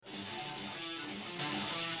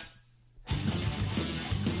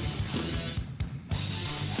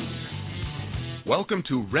Welcome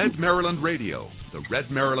to Red Maryland Radio, the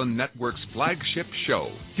Red Maryland Network's flagship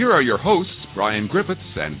show. Here are your hosts, Brian Griffiths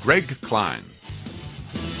and Greg Klein.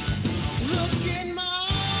 Look in my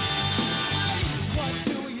eyes, what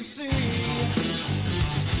do you see?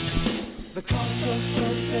 The conscious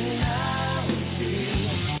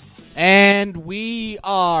personality. And we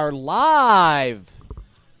are live.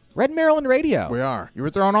 Red Maryland Radio. We are. You were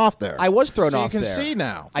thrown off there. I was thrown off there. there. You can see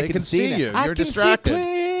now. I They can see now. you. I You're can distracted. See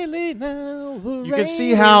clearly now. You can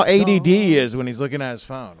see how ADD is when he's looking at his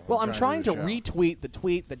phone. Well, I'm trying to do the show. retweet the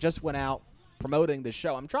tweet that just went out promoting the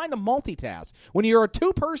show. I'm trying to multitask. When you're a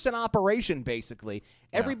two-person operation, basically,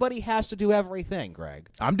 everybody has to do everything, Greg.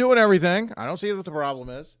 I'm doing everything. I don't see what the problem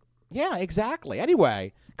is. Yeah, exactly.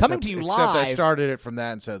 Anyway, coming to you Except live. I started it from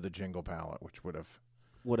that instead of the jingle palette, which would have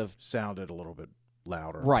sounded a little bit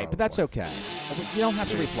louder. Right, but that's probably. okay. You don't have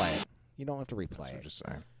to replay it. You don't have to replay I'm it. just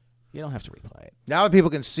saying. You don't have to replay it. Now that people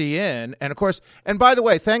can see in, and of course, and by the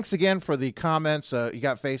way, thanks again for the comments. You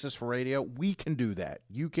got Faces for Radio. We can do that.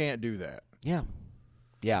 You can't do that. Yeah.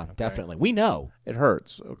 Yeah, definitely. We know. It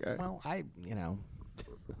hurts. Okay. Well, I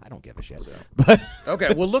don't give a shit.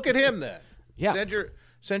 Okay. Well, look at him then. Yeah.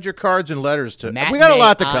 Send your cards and letters to. Matinee We got a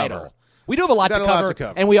lot to Idol. cover. We do have a lot, We've to got a cover, lot to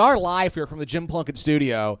cover. and we are live here from the Jim Plunkett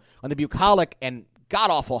studio on the bucolic and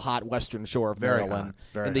god-awful hot western shore of Very Maryland,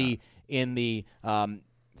 hot. Very in the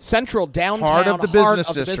central downtown Heart of the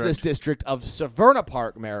business district of Severna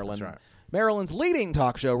Park, Maryland. That's right. Maryland's leading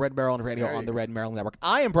talk show, Red Maryland Radio, on the Red Maryland Network.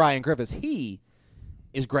 I am Brian Griffiths. He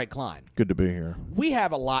is Greg Klein. Good to be here. We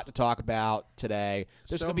have a lot to talk about today.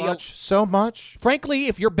 There's going to be So much. Frankly,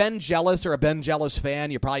 if you're Ben Jealous or a Ben Jealous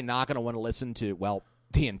fan, you're probably not going to want to listen to,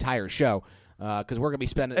 the entire show because we're going to be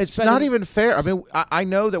spending. It's not even fair. I mean, I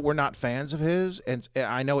know that we're not fans of his, and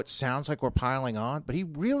I know it sounds like we're piling on, but he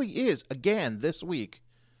really is, again, this week,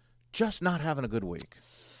 just not having a good week.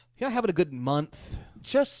 You're not having a good month.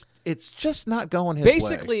 It's just not going his way.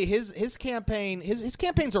 Basically, his campaign, his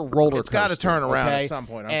campaign's a roller coaster. It's got to turn around okay? at some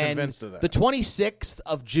point. I'm And convinced of that. The 26th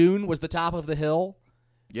of June was the top of the hill,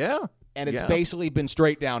 Yeah. and it's basically been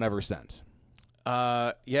straight down ever since.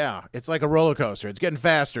 Yeah, it's like a roller coaster. It's getting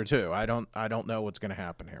faster too. I don't know what's going to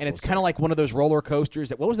happen here. And it's kind of like one of those roller coasters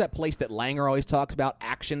what was that place that Langer always talks about,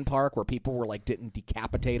 Action Park, where people were getting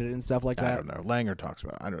decapitated and stuff like that? I don't know. Langer talks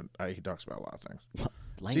about. He talks about a lot of things.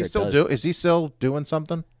 Langer Is he still doing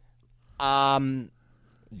something?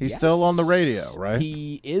 He's Yes. still on the radio, right?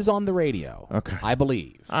 He is on the radio. Okay. I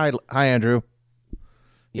believe. Hi, Andrew.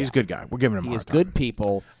 He's Yeah. a good guy. We're giving him. He a is hard time. good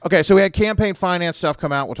people. Okay, so we had campaign finance stuff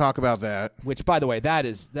come out. We'll talk about that. Which, by the way, that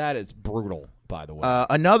is brutal. By the way,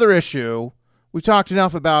 Another issue. We've talked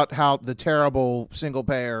enough about how the terrible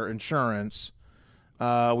single-payer insurance.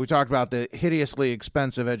 We talked about the hideously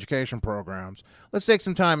expensive education programs. Let's take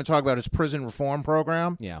some time and talk about his prison reform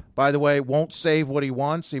program. Yeah. By the way, won't save what he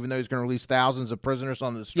wants, even though he's going to release thousands of prisoners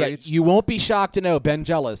on the streets. you won't be shocked to know Ben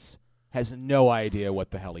Jealous has no idea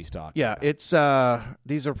what the hell he's talking about. It's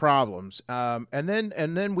these are problems. And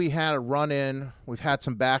then we had a run-in. We've had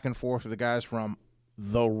some back and forth with the guys from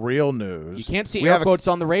The Real News. You can't see We air have quotes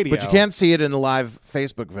on the radio. But you can't see it in the live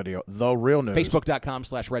Facebook video. The Real News.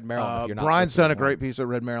 Facebook.com/Red Maryland. If you're not Brian's listening done a live. great piece at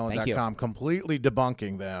Thank redmaryland.com completely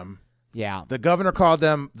debunking them. Yeah. The governor called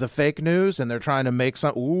them the fake news, and they're trying to make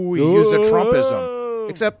some. Ooh, he used a Trumpism.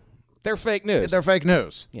 Except They're fake news. they're fake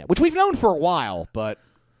news. Yeah, which we've known for a while, but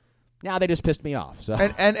now they just pissed me off. So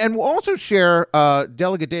And we'll also share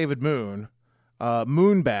Delegate David Moon.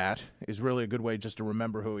 Moonbat is really a good way just to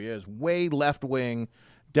remember who he is. Way left-wing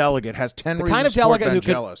delegate, has 10 the reasons kind of to support delegate Ben who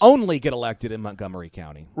Jealous. could only get elected in Montgomery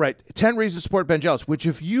County. Right. 10 reasons to support Ben Jealous, which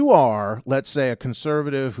if you are, let's say, a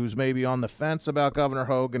conservative who's maybe on the fence about Governor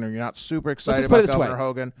Hogan or you're not super excited put about it this way. Governor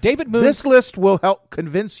Hogan, David Moon- this list will help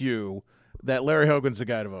convince you that Larry Hogan's the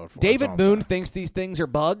guy to vote for. That's all David I'm Moon saying. thinks these things are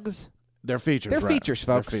bugs. They're features. They're right. features,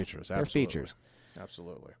 folks. They're features. They're Absolutely. features.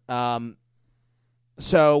 Absolutely.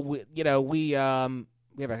 So we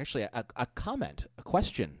have actually a comment, a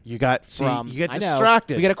question. You get I know.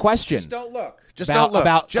 distracted. We get a question. Just don't look. Just about don't look.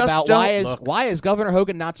 about, Just about don't why is Governor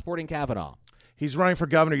Hogan not supporting Kavanaugh? He's running for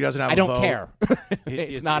governor. He doesn't have I a don't vote. care.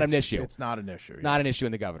 It's not an issue. It's not an issue. Not an issue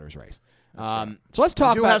in the governor's race. So let's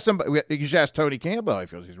talk You about have somebody. You should ask Tony Campbell how he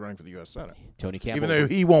feels. He's running for the U.S. Senate, Tony Campbell, even though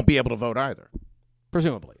he won't be able to vote either.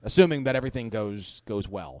 presumably, assuming that everything goes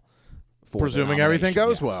well. For the Presuming everything nomination,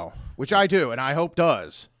 goes yes. well, which I do, and I hope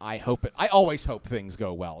does. I hope it. I always hope things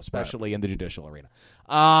go well, especially in the judicial arena.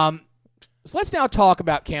 So let's now talk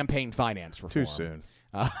about campaign finance reform. Too soon.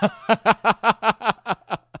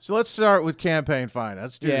 So let's start with campaign finance.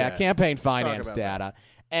 Let's do that. Campaign Let's talk finance about data.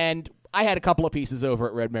 And I had a couple of pieces over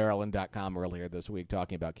at redmaryland.com earlier this week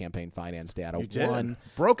talking about campaign finance data. You did. One,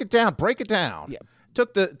 Break it down. Yeah.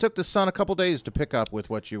 Took the Sun a couple days to pick up with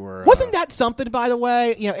what you were. wasn't that something, by the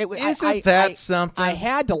way? Isn't that something? I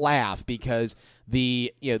had to laugh because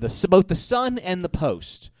both the Sun and the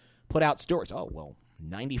Post put out stories. Oh well,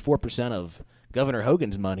 94% of Governor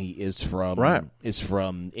Hogan's money is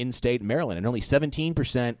from in-state Maryland, and only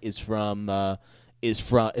 17% is from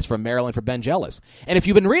Maryland for Ben Jealous. And if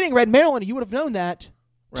you've been reading Red Maryland, you would have known that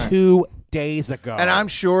 2 days ago. And I'm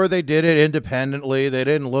sure they did it independently. They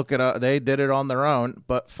didn't look it up. They did it on their own,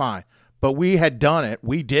 but fine. But we had done it.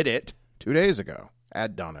 We did it 2 days ago.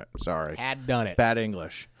 Had done it. Sorry. Had done it. Bad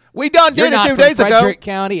English. We did You're it not 2 from days ago. Frederick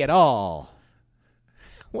County at all.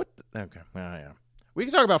 What? Okay. Well, yeah. We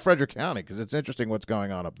can talk about Frederick County because it's interesting what's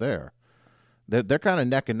going on up there. They're kind of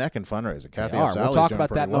neck and neck in fundraising. Kathy They are. Ozali's We'll talk doing about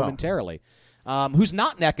that pretty well. momentarily. Who's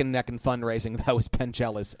not neck and neck in fundraising, though, is Ben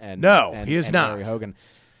Jealous and he is not. Larry Hogan.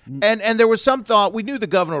 And there was some thought. We knew the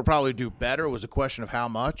governor would probably do better. It was a question of how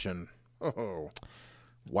much. And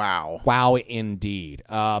wow. Wow, indeed.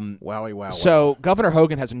 Wowie, wow. So Governor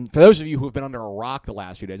Hogan has, for those of you who have been under a rock the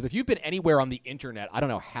last few days, if you've been anywhere on the internet, I don't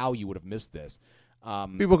know how you would have missed this.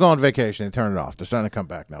 People go on vacation. They turn it off. They're starting to come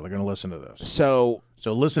back now. They're going to listen to this. So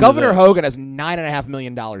listen Governor to this. Hogan has $9.5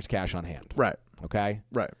 million cash on hand. Right. Okay?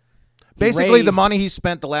 Right. Basically, the raised- money he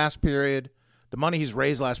spent the last period, the money he's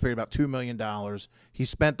raised last period, about $2 million, he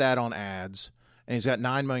spent that on ads, and he's got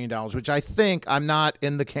 $9 million, which I think, I'm not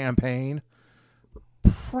in the campaign,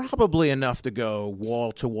 probably enough to go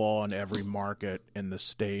wall to wall in every market in the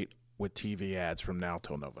state with TV ads from now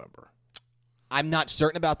till November. I'm not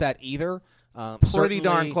certain about that either. Pretty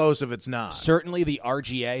darn close if it's not. Certainly, the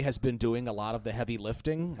RGA has been doing a lot of the heavy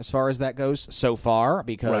lifting as far as that goes so far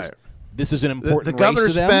because this is an important The governor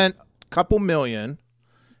race to them. spent a couple million.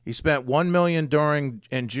 He spent $1 million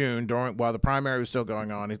in June while the primary was still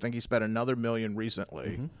going on. I think he spent another $1 million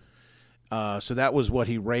recently. Mm-hmm. So that was what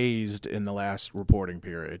he raised in the last reporting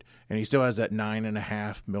period, and he still has that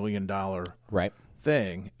 $9.5 million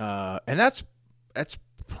thing. And that's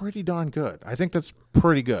pretty darn good. I think that's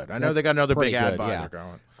pretty good. I know they got another big ad buy they're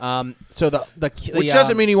going. So Which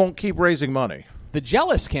doesn't mean he won't keep raising money. The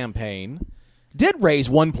Jealous campaign did raise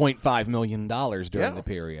 $1.5 million during the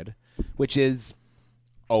period, which is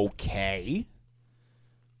okay.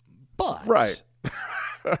 But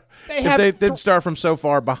they did start from so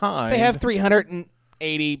far behind. They have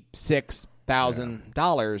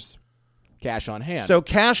 $386,000 cash on hand. So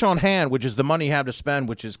cash on hand, which is the money you have to spend,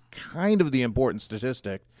 which is kind of the important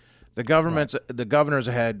statistic. The governor's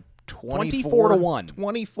ahead 24 to 1.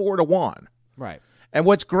 24 to 1. Right. And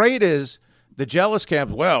what's great is the Jealous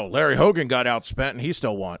camp. Well, Larry Hogan got outspent and he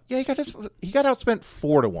still won. Yeah, he got outspent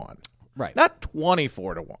 4 to 1. Right. Not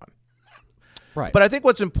 24 to 1. Right. But I think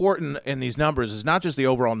what's important in these numbers is not just the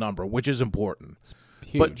overall number, which is important.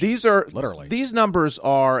 Huge. But these are Literally. These numbers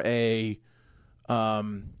are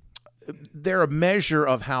they're a measure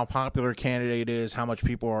of how popular a candidate is, how much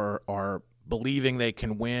people are believing they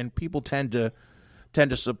can win. People tend to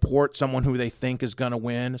support someone who they think is going to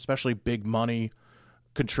win, especially big money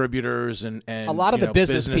contributors and a lot of the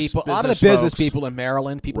business people, a lot of the business people in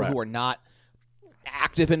Maryland, people who are not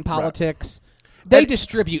active in politics, they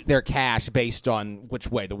distribute their cash based on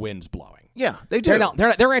which way the wind's blowing. Yeah, they do.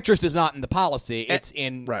 Their interest is not in the policy; it's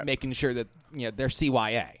in making sure that they're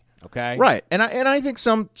CYA. Okay, right, and I think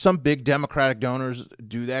some big Democratic donors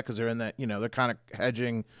do that because they're in that they're kind of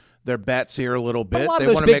hedging their bets here a little bit. But a lot they of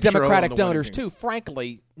those wanna big make sure Democratic on the winning donors, team. too,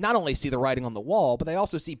 frankly, not only see the writing on the wall, but they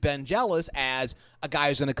also see Ben Jealous as a guy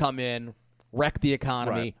who's going to come in, wreck the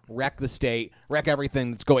economy, wreck the state, wreck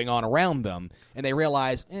everything that's going on around them, and they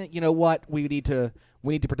realize, you know what, we need to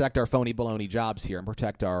protect our phony baloney jobs here and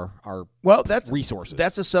protect our resources.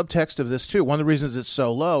 That's a subtext of this too. One of the reasons it's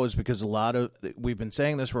so low is because we've been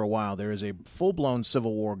saying this for a while. There is a full-blown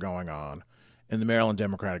civil war going on in the Maryland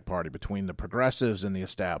Democratic Party between the progressives and the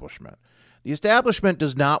establishment. The establishment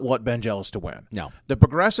does not want Ben Jealous to win. No. The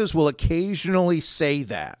progressives will occasionally say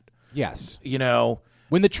that. Yes.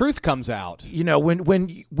 When the truth comes out.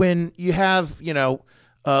 When you have,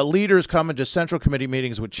 leaders coming to Central Committee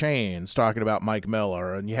meetings with chains talking about Mike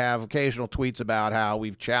Miller, and you have occasional tweets about how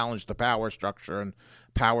we've challenged the power structure and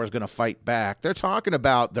power is going to fight back. They're talking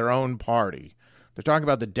about their own party. They're talking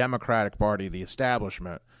about the Democratic Party, the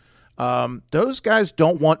establishment. Those guys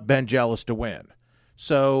don't want Ben Jealous to win.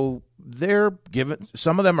 So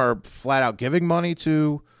some of them are flat out giving money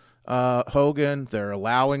to Hogan. They're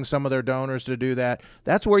allowing some of their donors to do that.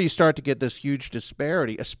 That's where you start to get this huge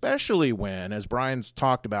disparity, especially when, as Brian's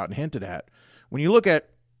talked about and hinted at, when you look at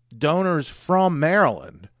donors from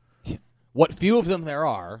Maryland, what few of them there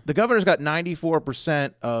are. The governor's got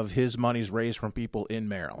 94% of his money's raised from people in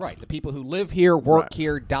Maryland. Right, the people who live here, work Right.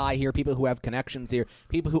 here, die here, people who have connections here,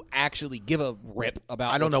 people who actually give a rip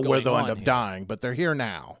about I don't what's know where going they'll on end up here. dying, but they're here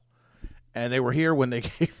now. And they were here when they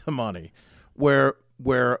gave the money. Where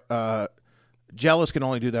Jealous can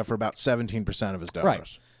only do that for about 17% of his donors.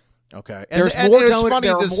 Right. Okay. There's and more it's donor- funny,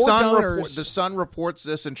 there are the more Sun donors- the Sun reports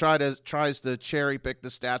this and tries to cherry pick the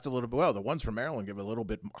stats a little bit. Well, the ones from Maryland give a little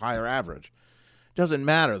bit higher average. Doesn't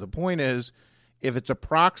matter. The point is, if it's a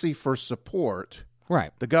proxy for support,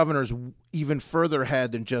 Right, the governor's even further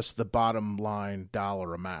ahead than just the bottom line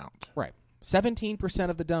dollar amount. right. 17%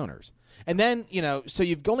 of the donors. And then, so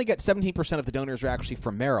you've only got 17% of the donors are actually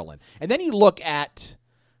from Maryland. And then you look at,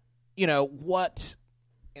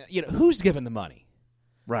 who's given the money?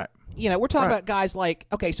 Right. We're talking Right. about guys like,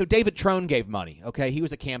 okay, so David Trone gave money. Okay, he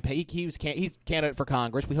was a campaign. He's candidate for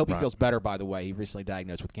Congress. We hope he Right. feels better. By the way, he recently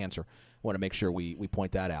diagnosed with cancer. Want to make sure we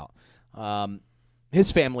point that out.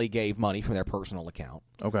 His family gave money from their personal account.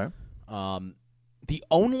 Okay. The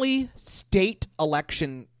only state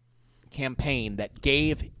election campaign that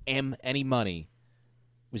gave him any money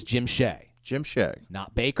was Jim Shea. Jim Shea.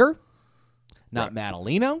 Not Baker, not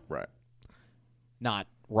Madaleno, Right. not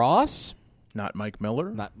Ross, Not Mike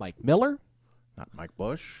Miller. not Mike Miller, Not Mike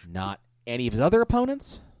Bush. not any of his other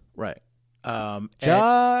opponents. Right.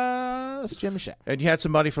 Just Jim Shea. And you had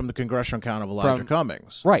some money from the congressional account of Elijah From-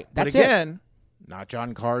 Cummings. Right, But that's it. again, not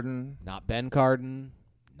John Carden. Not Ben Cardin,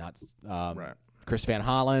 not Right. Chris Van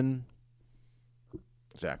Hollen,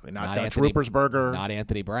 Exactly. Not not Dutch Anthony, Ruppersberger. not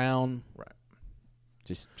Anthony Brown. Right.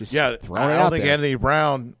 Just Yeah, throwing it I out don't think there. Anthony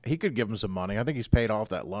Brown, he could give him some money. I think he's paid off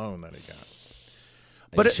that loan that he got.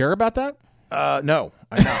 Are but you it- sure about that? No,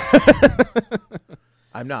 I'm not.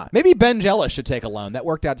 I'm not. Maybe Ben Jealous should take a loan. That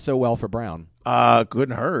worked out so well for Brown.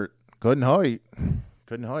 Couldn't hurt. Couldn't hurt.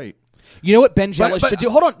 Couldn't hurt. You know what Ben Jealous but- should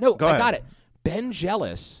do? Hold on. No, Go I ahead. got it. Ben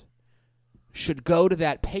Jealous should go to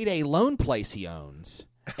that payday loan place he owns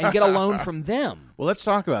and get a loan from them. Well, let's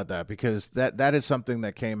talk about that because that is something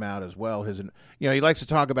that came out as well. He likes to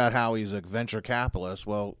talk about how he's a venture capitalist.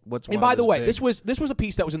 Well, what's one And by of the his way, big- this was a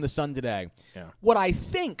piece that was in the Sun today. Yeah. What I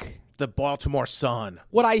think the Baltimore Sun,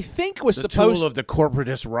 was the supposed tool of the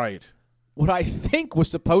corporatist right. what I think was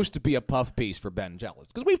supposed to be a puff piece for Ben Jealous,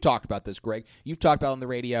 because we've talked about this, Greg. You've talked about it on the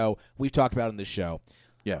radio. We've talked about it on this show.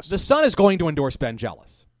 Yes, The Sun is going to endorse Ben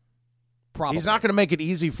Jealous. Probably. he's not going to make it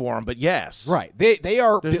easy for him, but yes, Right. They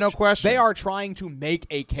are. There's no question. They are trying to make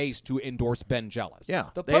a case to endorse Ben Jealous. Yeah,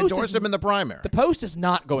 The they Post endorsed is, him in the primary. The Post is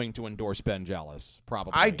not going to endorse Ben Jealous,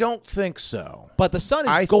 probably. I don't think so. But the Sun is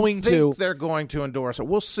I going think to. they're going to endorse it.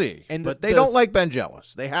 We'll see. And but the- they the- don't like Ben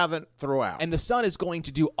Jealous. They haven't throughout. And the Sun is going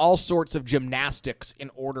to do all sorts of gymnastics in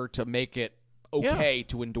order to make it okay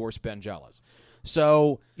to endorse Ben Jealous.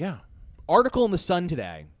 So, yeah, article in the Sun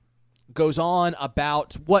today goes on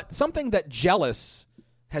about something that Jealous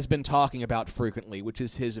has been talking about frequently, which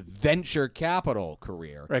is his venture capital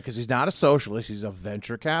career. right. Because he's not a socialist; he's a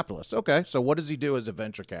venture capitalist. Okay, so what does he do as a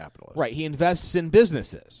venture capitalist? Right. He invests in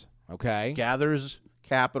businesses. Okay. Gathers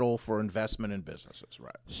capital for investment in businesses.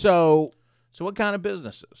 Right. So, So what kind of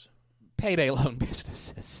businesses? payday loan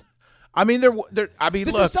businesses. I mean, This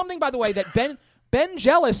look, is something, by the way, that Ben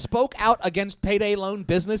Jealous spoke out against payday loan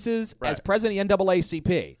businesses as Right. president of the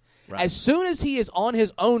NAACP. Right. As soon as he is on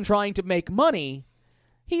his own trying to make money,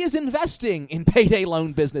 he is investing in payday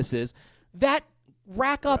loan businesses that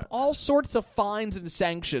rack up all sorts of fines and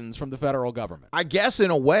sanctions from the federal government. I guess in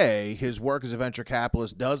a way, his work as a venture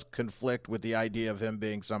capitalist does conflict with the idea of him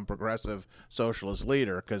being some progressive socialist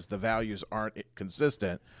leader because the values aren't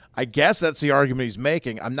consistent. I guess that's the argument he's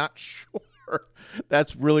making. I'm not sure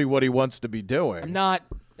that's really what he wants to be doing.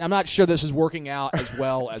 I'm not sure this is working out as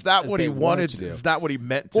well as It's not as what they he wanted to do. It's not what he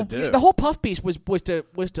meant Well, to do. the whole puff piece was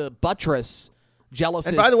to buttress Jealous's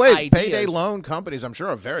and by the way, ideas. payday loan companies, I'm sure,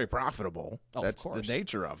 are very profitable. Oh, of That's the course.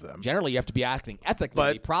 nature of them. Generally, you have to be acting ethically But-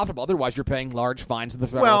 to be profitable. Otherwise, you're paying large fines to the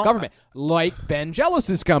federal Well, government, like Ben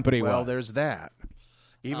Jealous's company Well, was. there's that.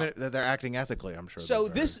 Even that they're acting ethically, I'm sure. So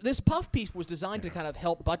they're very- this puff piece was designed to kind of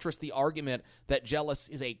help buttress the argument that Jealous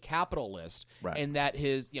is a capitalist Right. and that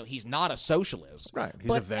he's not a socialist. Right. He's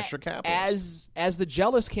But a venture capitalist. As the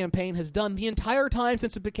Jealous campaign has done the entire time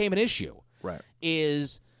since it became an issue. Right.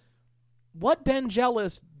 Is what Ben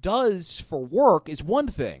Jealous does for work is one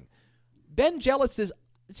thing. Ben Jealous's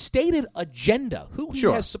stated agenda, who he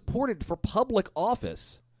Sure. has supported for public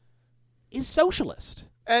office, is socialist.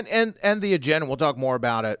 And the agenda, we'll talk more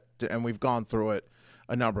about it, and we've gone through it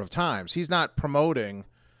a number of times. He's not promoting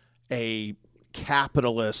a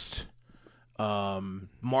capitalist,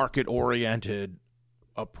 market-oriented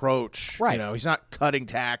approach. Right. You know, he's not cutting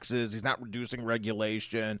taxes. He's not reducing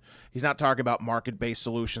regulation. He's not talking about market-based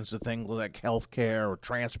solutions to things like healthcare or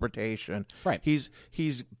transportation. Right. He's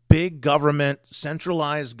big government,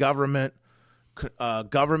 centralized government,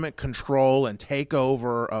 government control and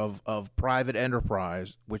takeover of private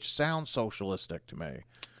enterprise, which sounds socialistic to me.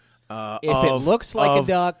 If it looks like a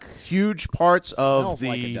duck, huge parts of smells the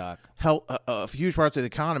like a duck. huge parts of the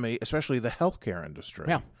economy, especially the healthcare industry.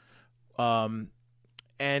 Yeah.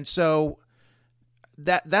 And so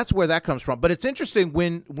that's where that comes from. But it's interesting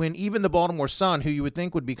when even the Baltimore Sun, who you would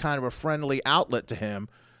think would be kind of a friendly outlet to him,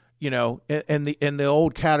 you know, in the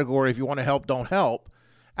old category, if you want to help, don't help,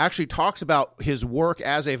 actually talks about his work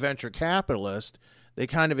as a venture capitalist. They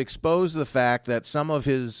kind of expose the fact that some of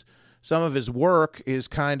his work is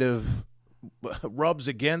kind of rubs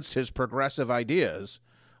against his progressive ideas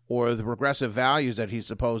or the progressive values that he's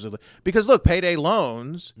supposedly. Because look, payday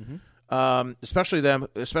loans. Mm-hmm. Especially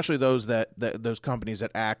those those companies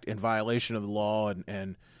that act in violation of the law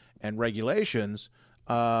and regulations,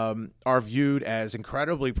 are viewed as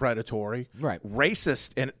incredibly predatory, right,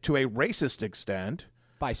 racist, and to a racist extent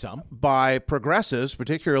by progressives,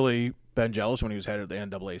 particularly Ben Jealous when he was head of the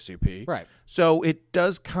NAACP. Right. So it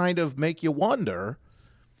does kind of make you wonder,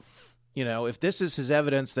 you know, if this is his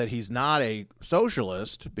evidence that he's not a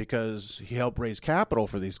socialist because he helped raise capital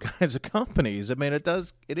for these kinds of companies. I mean, it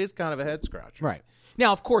is kind of a head scratcher. Right.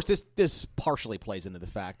 Now, of course, this partially plays into the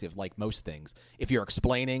fact of, like most things, if you're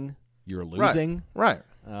explaining, you're losing. Right.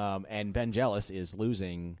 And Ben Jealous is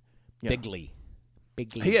losing bigly.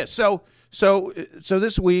 He is. So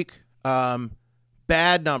this week,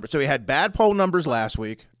 bad numbers. So we had bad poll numbers last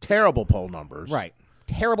week, terrible poll numbers. Right.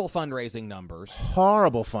 Terrible fundraising numbers.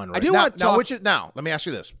 Horrible fundraising. I do want to talk. Now, let me ask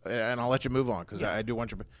you this, and I'll let you move on because I do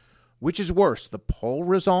want you. Which is worse, the poll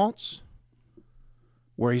results,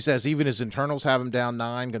 where he says even his internals have him down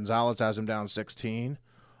 9, Gonzalez has him down 16,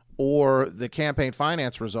 or the campaign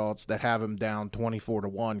finance results that have him down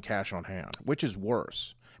 24-1 cash on hand? Which is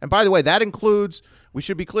worse? And by the way, that includes. We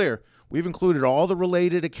should be clear. We've included all the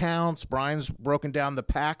related accounts. Brian's broken down the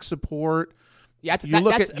PAC support. Yeah,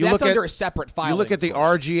 that's under a separate file. You look at the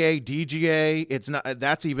RGA, DGA. It's not.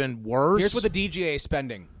 That's even worse. Here's what the DGA is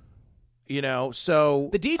spending. You know, so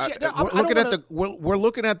the DGA. We're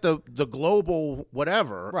looking at the global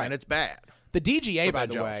whatever, right, and it's bad. The DGA, by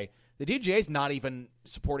the way, the DGA is not even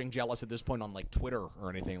supporting Jealous at this point on like Twitter or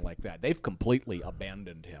anything like that. They've completely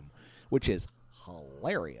abandoned him, which is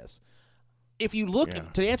hilarious. If you look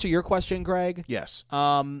to answer your question, Greg, yes,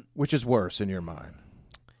 which is worse in your mind?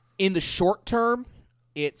 In the short term,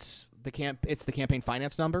 it's the campaign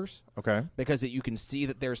finance numbers. Okay. Because you can see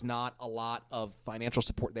that there's not a lot of financial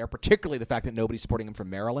support there, particularly the fact that nobody's supporting him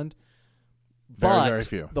from Maryland. Very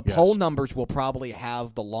few. The poll numbers will probably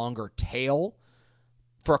have the longer tail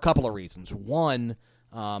for a couple of reasons. One,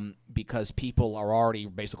 because people are already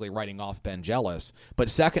basically writing off Ben Jealous. But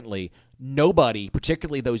secondly, nobody,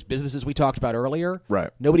 particularly those businesses we talked about earlier,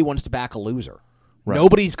 right, nobody wants to back a loser. Right.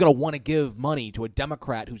 Nobody's going to want to give money to a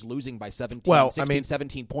Democrat who's losing by 17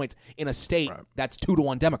 points in a state that's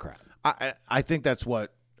 2-1 Democrat. I think that's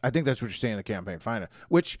what you're saying in the campaign finance,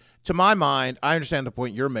 which to my mind, I understand the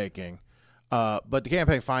point you're making, but the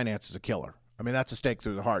campaign finance is a killer. I mean, that's a stake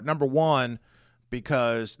through the heart. Number one,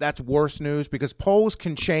 because that's worse news because polls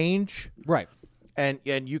can change. Right. And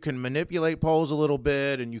you can manipulate polls a little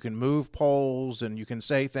bit and you can move polls and you can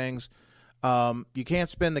say things. You can't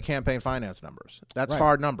spend the campaign finance numbers. That's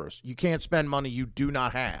hard numbers. You can't spend money you do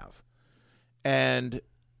not have. And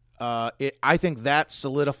I think that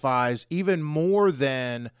solidifies even more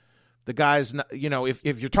than the guys, you know, if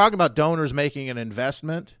you're talking about donors making an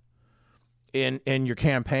investment in your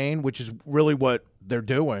campaign, which is really what they're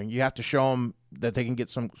doing, you have to show them that they can get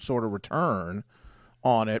some sort of return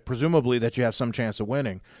on it, presumably that you have some chance of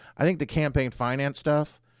winning. I think the campaign finance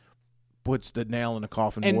stuff puts the nail in the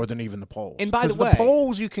coffin more than even the polls. And by the way, the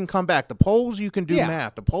polls you can come back. The polls you can do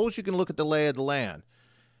math. The polls you can look at the lay of the land.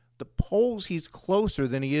 The polls he's closer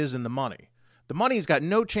than he is in the money. The money's got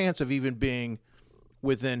no chance of even being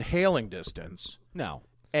within hailing distance. No.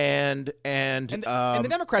 And the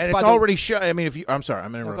Democrats. And it's already shown. I mean, I'm sorry.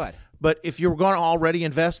 I'm interrupting. Go ahead. But if you're going to already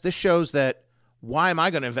invest, this shows that. Why am I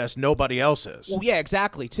going to invest? Nobody else is. Well, yeah,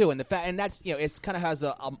 exactly. Too, and and that's it kind of has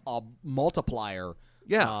a multiplier.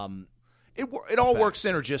 Yeah. It all works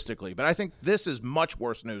synergistically, but I think this is much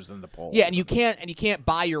worse news than the poll. Yeah, and you can't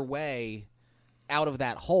buy your way out of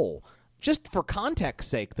that hole. Just for context's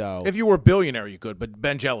sake, though. If you were a billionaire, you could, but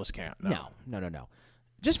Ben Jealous can't. No.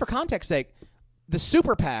 Just for context's sake, the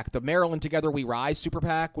Super PAC, the Maryland Together We Rise Super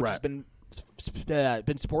PAC, which has been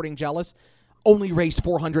supporting Jealous, only raised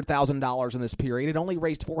 $400,000 in this period. It only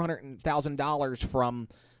raised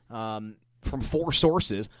 $400,000 from 4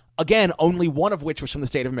 sources. Again, only one of which was from the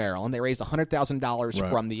state of Maryland. They raised $100,000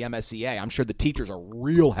 from the MSEA. I'm sure the teachers are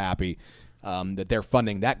real happy that they're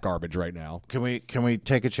funding that garbage right now. Can we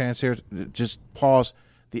take a chance here? Just pause.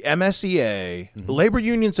 The MSEA, labor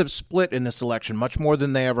unions have split in this election much more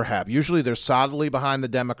than they ever have. Usually they're solidly behind the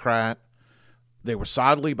Democrat. They were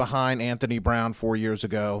solidly behind Anthony Brown 4 years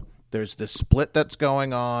ago. There's this split that's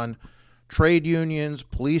going on. Trade unions,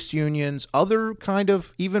 police unions, other kind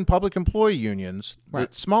of even public employee unions, the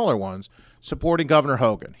smaller ones, supporting Governor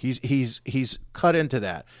Hogan. He's cut into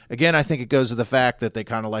that. Again, I think it goes to the fact that they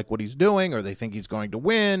kind of like what he's doing, or they think he's going to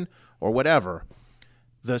win, or whatever.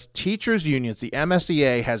 The teachers' unions, the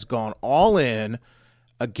MSEA, has gone all in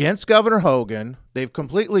against Governor Hogan. They've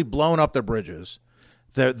completely blown up their bridges.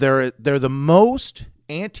 They're the most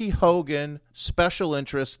anti-Hogan special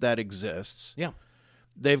interest that exists. Yeah.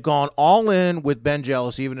 They've gone all in with Ben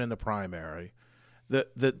Jealous, even in the primary.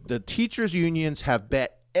 The teachers' unions have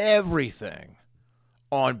bet everything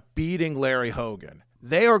on beating Larry Hogan.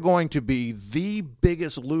 They are going to be the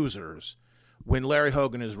biggest losers when Larry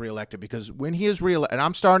Hogan is reelected, because when he is reelected, and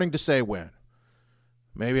I'm starting to say when,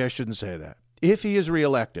 maybe I shouldn't say that. If he is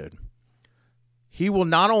reelected, he will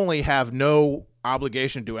not only have no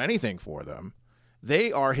obligation to do anything for them,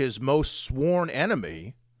 they are his most sworn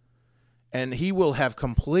enemy, and he will have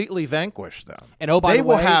completely vanquished them. And oh, by the way, they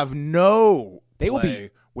will have no they will play be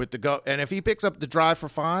with the and if he picks up the drive for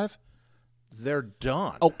 5, they're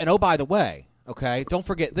done. Oh, and by the way, okay, don't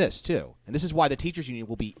forget this too. And this is why the teachers union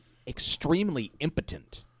will be extremely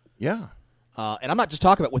impotent. Yeah. And I'm not just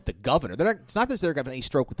talking about with the governor. It's not that they're going to have any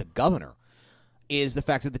stroke with the governor. Is the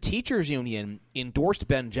fact that the teachers union endorsed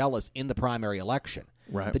Ben Jealous in the primary election.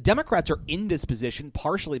 Right. The Democrats are in this position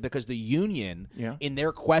partially because the union, in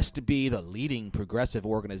their quest to be the leading progressive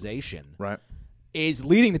organization, is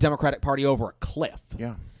leading the Democratic Party over a cliff.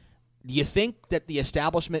 Yeah. Do you think that the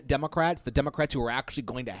establishment Democrats, the Democrats who are actually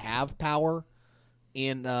going to have power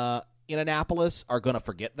in Annapolis, are going to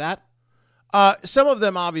forget that? Some of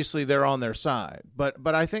them, obviously, they're on their side. But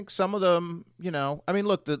I think some of them, I mean,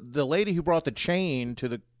 look, the lady who brought the chain to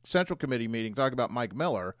the Central Committee meeting, talking about Mike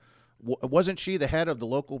Miller, wasn't she the head of the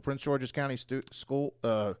local Prince George's County school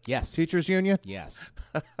teachers union? Yes.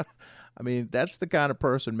 I mean, that's the kind of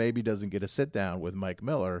person maybe doesn't get a sit down with Mike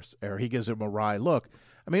Miller, or he gives him a wry look.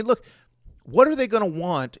 I mean, look, what are they going to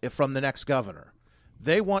want from the next governor?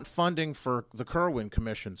 They want funding for the Kirwan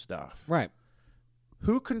Commission stuff. Right.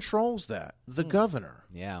 Who controls that? The governor.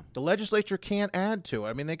 Yeah. The legislature can't add to it.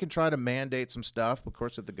 I mean, they can try to mandate some stuff, of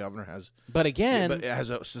course, if the governor has. But again, has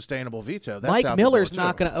a sustainable veto. That's Mike out Miller's the door,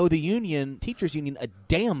 not going to owe the teachers union, a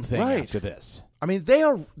damn thing after this. I mean, they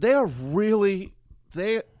are really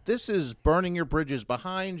this is burning your bridges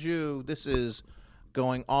behind you. This is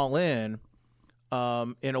going all in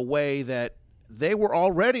a way that they were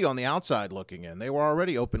already on the outside looking in. They were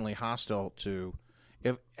already openly hostile to.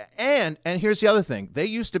 And here's the other thing. They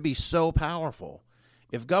used to be so powerful.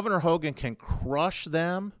 If Governor Hogan can crush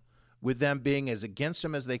them with them being as against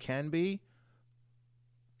him as they can be,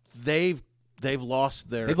 they've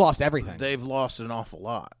lost everything. They've lost an awful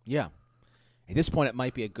lot. Yeah. At this point, it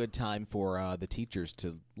might be a good time for the teachers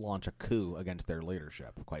to launch a coup against their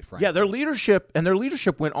leadership, quite frankly. Yeah, their leadership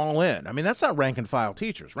went all in. I mean, that's not rank and file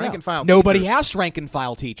teachers. Rank and file nobody teachers, has rank and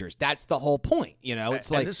file teachers. That's the whole point. It's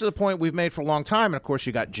like this is a point we've made for a long time. And of course,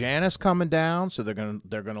 you got Janus coming down, so they're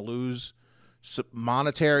gonna lose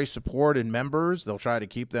monetary support and members. They'll try to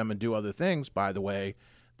keep them and do other things. By the way,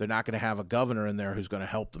 they're not going to have a governor in there who's going to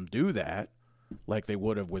help them do that, like they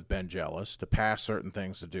would have with Ben Jealous, to pass certain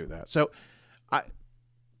things to do that. So.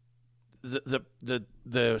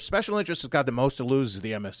 The special interest has got the most to lose is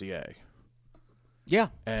the MSEA. Yeah.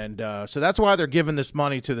 And so that's why they're giving this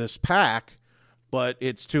money to this PAC, but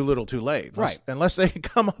it's too little too late. Unless they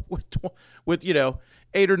come up with $8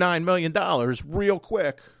 or $9 million real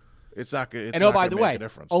quick, it's not going to make a difference. And by the way,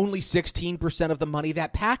 only 16% of the money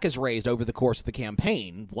that PAC has raised over the course of the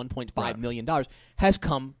campaign, $1.5 million, has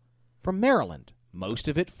come from Maryland. Most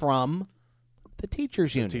of it from the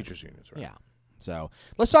teachers' union. Teachers' unions, right. Yeah. So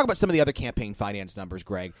let's talk about some of the other campaign finance numbers,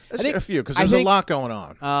 Greg. Let's get a few, because there's a lot going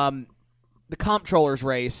on. The comptroller's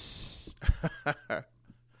race.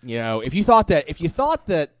 If you thought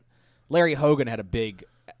that Larry Hogan had a big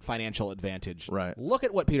financial advantage, right? Look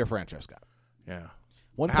at what Peter Franchos got. Yeah.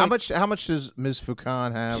 How much does Ms.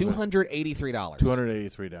 Foucan have? $283.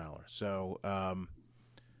 $283. So,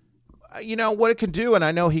 what it can do, and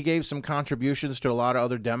I know he gave some contributions to a lot of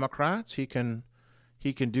other Democrats. He can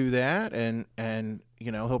do that, and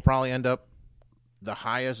he'll probably end up the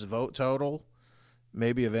highest vote total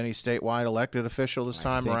maybe of any statewide elected official this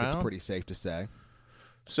time I think around. it's pretty safe to say.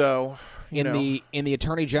 So, In the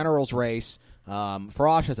Attorney General's race,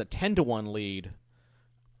 Farage has a 10-1 lead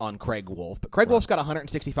on Craig Wolf, but Craig Wolf's got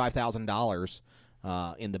 $165,000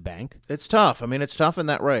 in the bank. It's tough. I mean, it's tough in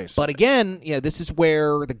that race. But again, this is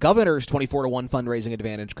where the governor's 24-1 fundraising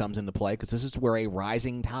advantage comes into play, because this is where a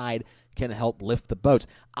rising tide can help lift the boats.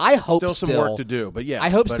 I hope still some work to do, but yeah. I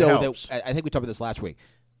hope but still it helps. that I think we talked about this last week.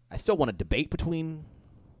 I still want a debate between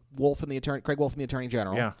Craig Wolf and the Attorney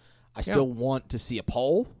General. Yeah. I still want to see a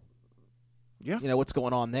poll. Yeah. What's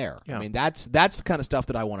going on there. Yeah. I mean, that's the kind of stuff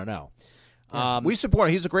that I want to know. We support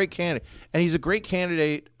him. He's a great candidate. And he's a great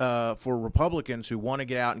candidate for Republicans who want to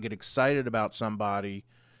get out and get excited about somebody.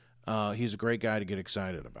 He's a great guy to get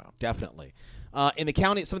excited about. Definitely. In the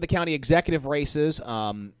county, some of the county executive races,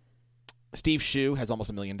 Steve Shue has almost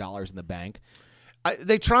 $1 million in the bank.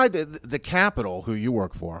 They tried, the Capitol, who you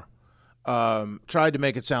work for, tried to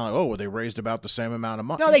make it sound like, they raised about the same amount of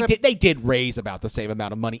money. No, they did raise about the same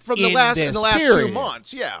amount of money From in the last 2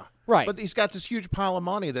 months, yeah. Right. But he's got this huge pile of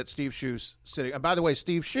money that Steve Shue's sitting. And by the way,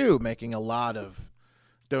 Steve Shue making a lot of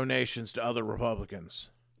donations to other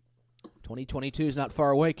Republicans. 2022 is not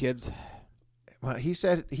far away, kids. Well, he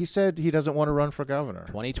said he doesn't want to run for governor.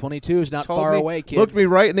 2022 is not far away, kids. Looked me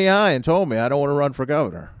right in the eye and told me I don't want to run for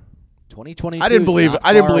governor. 2022. I didn't believe it.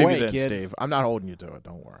 I didn't believe away, you then, kids. Steve. I'm not holding you to it.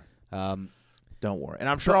 Don't worry. Don't worry. And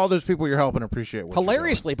I'm sure all those people you're helping appreciate what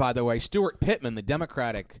Hilariously, by the way, Stuart Pittman, the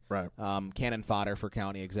Democratic Right. cannon fodder for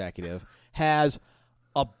county executive, has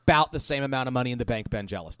about the same amount of money in the bank Ben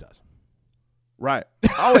Jealous does. Right.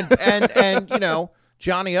 Oh, and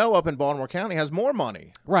Johnny O up in Baltimore County has more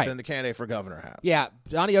money than the candidate for governor has. Yeah,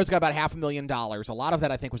 Johnny O's got about $500,000. A lot of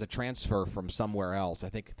that, I think, was a transfer from somewhere else. I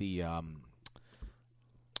think he got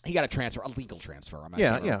a legal transfer. I'm not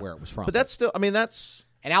sure where it was from. But that's still, that's...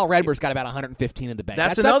 And Al Redber's got about 115 in the bank.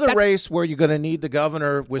 That's another race where you're going to need the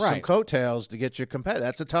governor with some coattails to get you competitive.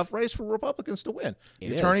 That's a tough race for Republicans to win.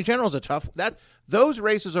 The Attorney General is a tough. Those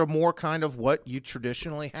races are more kind of what you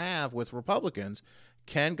traditionally have with Republicans.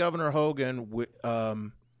 Can Governor Hogan,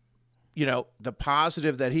 the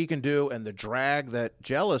positive that he can do and the drag that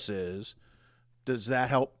Jealous is, does that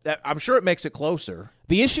help? I'm sure it makes it closer.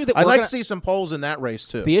 The issue that I'd like to see some polls in that race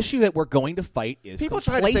too. The issue that we're going to fight is people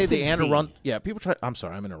try to say the Anne Arundel. Yeah, people try. I'm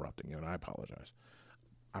sorry, I'm interrupting you, and I apologize.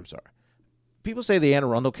 I'm sorry. People say the Anne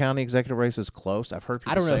Arundel County executive race is close. I've heard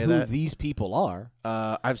people say that. I don't know who these people are.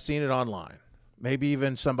 I've seen it online. Maybe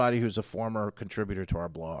even somebody who's a former contributor to our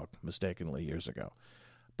blog, mistakenly years ago.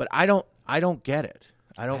 But I don't get it.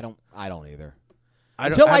 I don't either.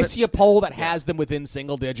 Until I see a poll that has them within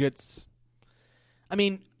single digits. I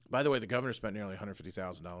mean, by the way, the governor spent nearly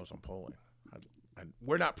 $150,000 on polling.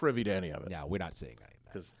 We're not privy to any of it. No, we're not seeing any of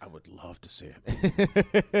that. Because I would love to see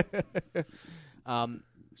it.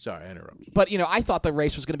 Sorry, I interrupted. But, I thought the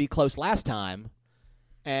race was going to be close last time,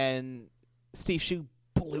 and Steve Shue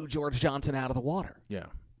blew George Johnson out of the water. Yeah.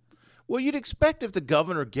 Well, you'd expect if the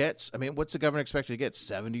governor gets, what's the governor expected to get,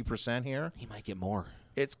 70% here? He might get more.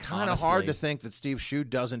 It's kind of hard to think that Steve Shue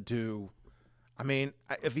doesn't do.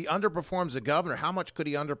 If he underperforms the governor, how much could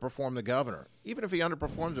he underperform the governor? Even if he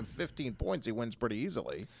underperforms him 15 points, he wins pretty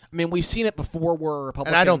easily. We've seen it before where Republicans...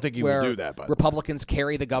 And I don't think he will do that. Republicans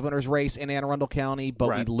carry the governor's race in Anne Arundel County, but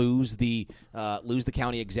we lose the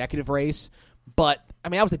county executive race. But,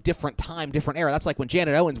 that was a different time, different era. That's like when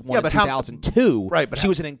Janet Owens won in 2002. But she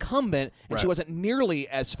was an incumbent, and she wasn't nearly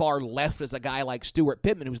as far left as a guy like Stuart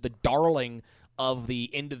Pittman, who's the darling of the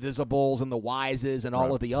Indivisibles and the Wises and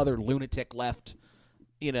all of the other lunatic left,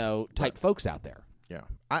 type folks out there. Yeah,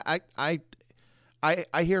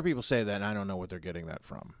 I hear people say that, and I don't know what they're getting that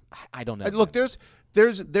from. I don't know. Look, there's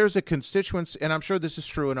a constituency, and I'm sure this is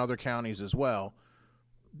true in other counties as well.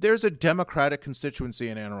 There's a Democratic constituency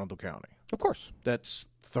in Anne Arundel County. Of course, that's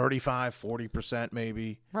 35-40%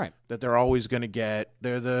 maybe. Right. That they're always going to get.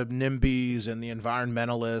 They're the NIMBYs and the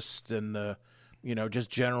environmentalists and the just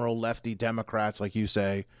general lefty Democrats, like you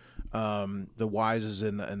say, the Wises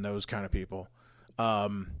and those kind of people.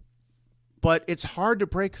 But it's hard to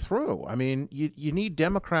break through. You need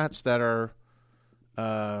Democrats that are,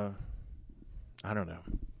 I don't know.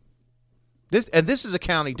 This is a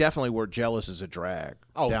county definitely where Jealous is a drag.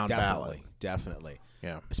 Down ballot. Definitely.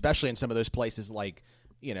 Yeah. Especially in some of those places like,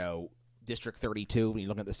 District 32, when you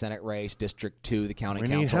look at the Senate race, District 2, the county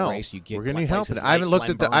council race, you get. We're going to need help. I haven't looked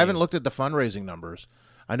at the fundraising numbers.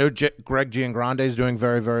 I know Greg Giangrande is doing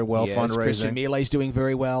very, very well fundraising. Christian Miele is doing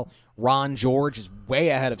very well. Ron George is way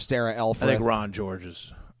ahead of Sarah Elfreth. I think Ron George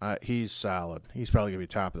is He's solid. He's probably going to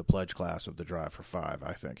be top of the pledge class of the Drive for Five,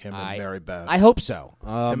 I think. Him and Mary Beth. I hope so.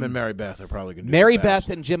 Him and Mary Beth are probably going to do Mary the best.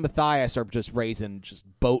 Beth and Jim Mathias are just raising just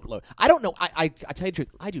boatload. I don't know. I tell you the truth.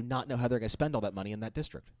 I do not know how they're going to spend all that money in that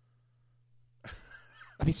district.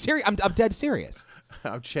 I mean, I'm dead serious.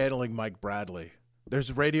 I'm channeling Mike Bradley.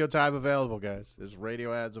 There's radio time available, guys. There's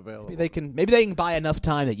radio ads available. Maybe they can buy enough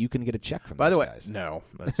time that you can get a check from. By the way, guys. no.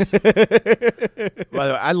 By the way,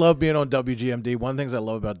 I love being on WGMD. One of the things I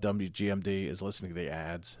love about WGMD is listening to the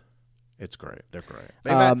ads. It's great. They're great.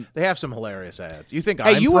 They have some hilarious ads. You think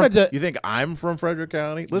you think I'm from Frederick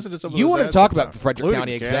County? Listen to some of those You wanted ads to talk sometimes, about the Frederick including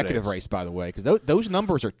County executive candidates. race, by the way, because those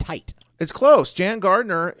numbers are tight. It's close. Jan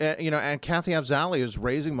Gardner, and Kathy Afzali is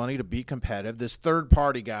raising money to be competitive. This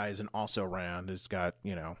third-party guy is an also-ran. Has got,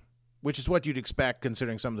 which is what you'd expect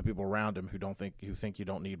considering some of the people around him who think you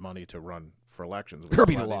don't need money to run for elections.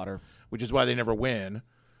 Kirby DeLauder. Which is why they never win.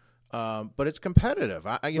 But it's competitive.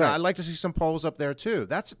 I like to see some polls up there too.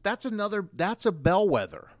 That's a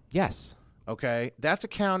bellwether. Yes. Okay, that's a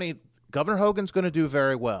county. Governor Hogan's going to do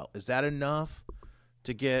very well. Is that enough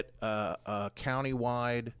to get a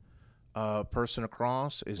county-wide person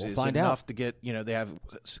across? Is We'll find enough out. to get? They have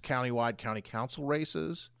county-wide county council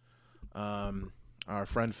races. Our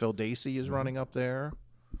friend Phil Dacey is running up there.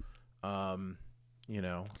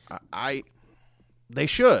 They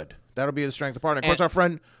should. That'll be the strength of the party. Of course, our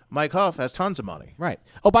friend Mike Huff has tons of money. Right.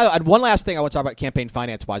 Oh, by the way, one last thing I want to talk about campaign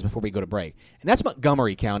finance-wise before we go to break, and that's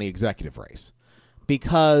Montgomery County executive race.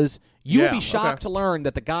 Because you would be shocked to learn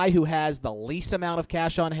that the guy who has the least amount of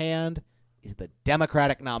cash on hand is the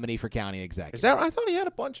Democratic nominee for county executive. Is that? I thought he had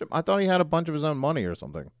a bunch of his own money or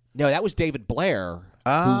something. No, that was David Blair,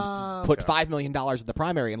 who put $5 million in the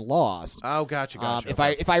primary and lost. Oh, gotcha.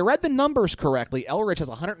 If I read the numbers correctly, Elrich has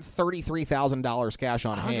 $133,000 cash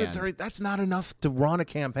on hand. That's not enough to run a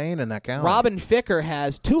campaign in that county. Robin Ficker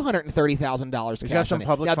has $230,000 cash. He's got some on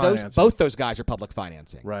public hand. financing. Both those guys are public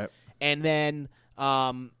financing. Right. And then,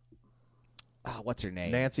 what's her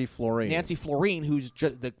name? Nancy Florine. Nancy Florine, who's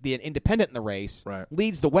just the independent in the race, Right.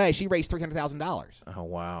 leads the way. She raised $300,000. Oh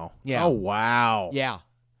wow. Yeah. Oh wow. Yeah.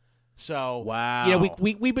 So Wow.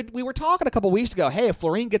 we were talking a couple weeks ago. Hey, if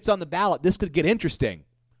Florine gets on the ballot, this could get interesting.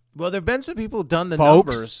 Well, there've been some people who've done the Folks,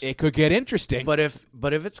 numbers. it could get interesting. But if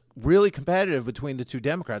it's really competitive between the two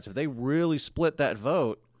Democrats, if they really split that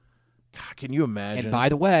vote, God, can you imagine? And by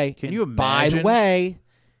the way,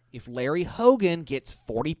 if Larry Hogan gets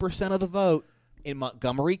 40% of the vote in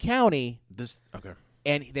Montgomery County,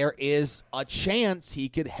 and there is a chance he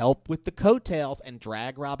could help with the coattails and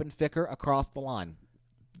drag Robin Ficker across the line.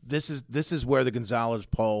 This is where the Gonzalez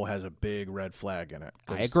poll has a big red flag in it.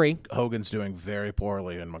 I agree. Hogan's doing very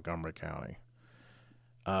poorly in Montgomery County.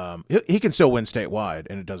 He can still win statewide,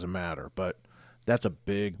 and it doesn't matter. But that's a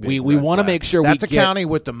big we red want to flag. make sure that's we a get county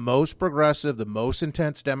with the most progressive, the most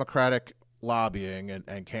intense Democratic lobbying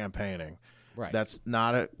and campaigning. Right. That's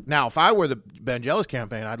not a now. If I were the Ben Jealous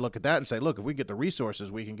campaign, I'd look at that and say, look, if we get the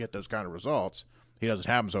resources, we can get those kind of results. He doesn't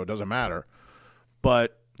have them, so it doesn't matter.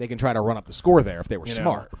 But they can try to run up the score there if they were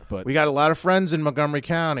smart. But we got a lot of friends in Montgomery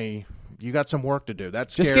County. You got some work to do.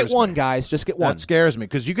 That scares just get one, me. guys. Just get one. That scares me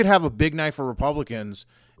because you could have a big night for Republicans,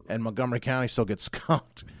 and Montgomery County still gets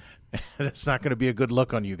skunked. That's not going to be a good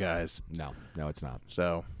look on you guys. No, it's not.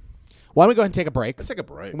 So why don't we go ahead and take a break? let's take a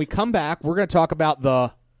break. When we come back, we're going to talk about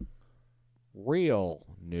the real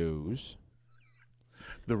news.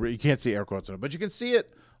 You can't see air quotes on it, but you can see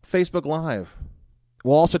it Facebook Live.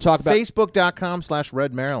 We'll also talk about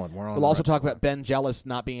Facebook.com/Red Maryland. We'll also talk about Ben Jealous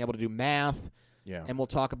not being able to do math. Yeah. And we'll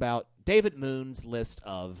talk about David Moon's list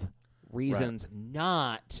of reasons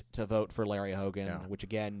not to vote for Larry Hogan, which,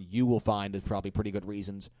 again, you will find is probably pretty good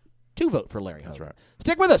reasons to vote for Larry Hogan. That's right.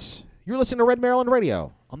 Stick with us. You're listening to Red Maryland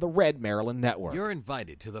Radio on the Red Maryland Network. You're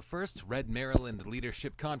invited to the first Red Maryland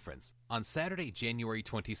Leadership Conference on Saturday, January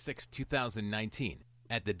 26, 2019,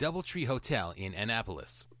 at the Doubletree Hotel in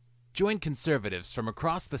Annapolis. Join conservatives from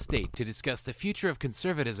across the state to discuss the future of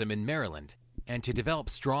conservatism in Maryland and to develop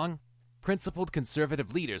strong, principled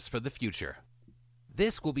conservative leaders for the future.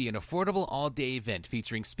 This will be an affordable all-day event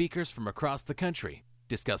featuring speakers from across the country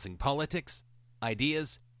discussing politics,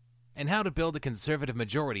 ideas, and how to build a conservative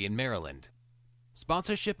majority in Maryland.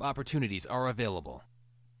 Sponsorship opportunities are available.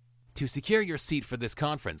 To secure your seat for this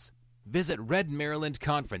conference, visit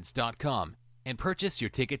redmarylandconference.com and purchase your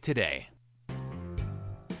ticket today.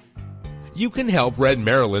 You can help Red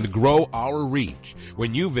Maryland grow our reach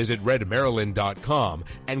when you visit redmaryland.com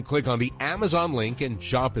and click on the Amazon link and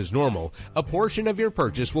shop as normal. A portion of your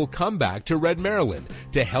purchase will come back to Red Maryland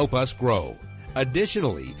to help us grow.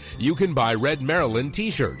 Additionally, you can buy Red Maryland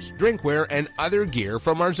t-shirts, drinkware, and other gear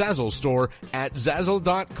from our Zazzle store at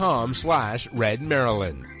zazzle.com/Red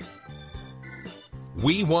Maryland.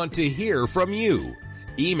 We want to hear from you.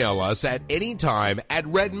 Email us at any time at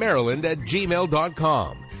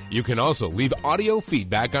redmaryland@gmail.com. You can also leave audio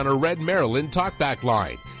feedback on our Red Maryland talkback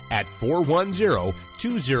line at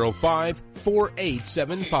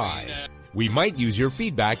 410-205-4875. We might use your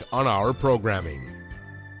feedback on our programming.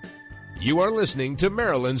 You are listening to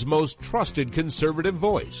Maryland's most trusted conservative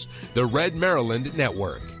voice, the Red Maryland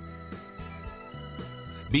Network.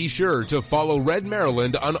 Be sure to follow Red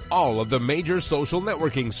Maryland on all of the major social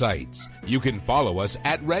networking sites. You can follow us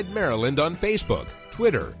at Red Maryland on Facebook,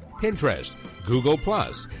 Twitter, Pinterest, Google+,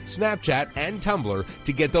 Snapchat, and Tumblr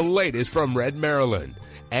to get the latest from Red Maryland.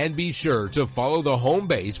 And be sure to follow the home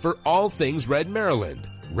base for all things Red Maryland,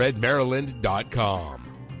 redmaryland.com.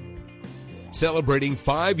 Celebrating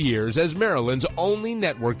 5 years as Maryland's only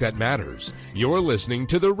network that matters. You're listening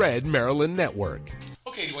to the Red Maryland Network.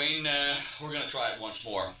 Okay, Dwayne, we're going to try it once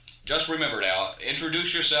more. Just remember now,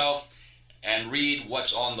 introduce yourself and read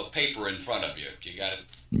what's on the paper in front of you. You got it?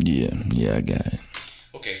 Yeah, I got it.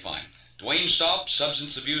 Okay, fine. Dwayne Stomp,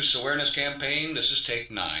 Substance Abuse Awareness Campaign. This is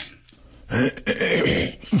take 9.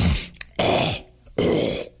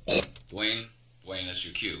 Dwayne, that's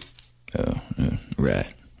your cue. Oh,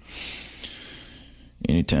 right.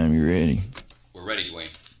 Anytime you're ready. We're ready,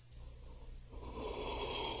 Dwayne.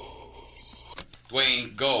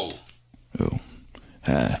 Dwayne, go. Oh,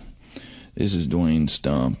 hi. This is Dwayne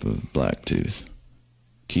Stomp of Blacktooth.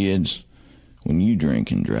 Kids, when you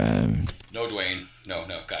drink and drive... No, Dwayne. No,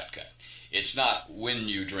 cut. It's not when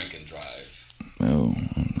you drink and drive. Oh,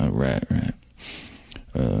 right.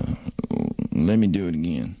 Let me do it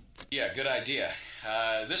again. Yeah, good idea.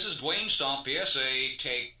 This is Dwayne Stomp, PSA,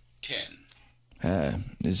 take 10. Hi,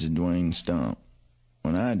 this is Dwayne Stomp.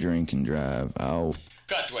 When I drink and drive, I'll...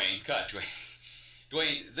 Cut, Dwayne.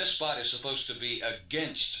 Dwayne, this spot is supposed to be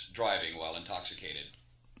against driving while intoxicated.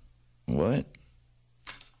 What?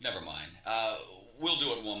 Never mind. We'll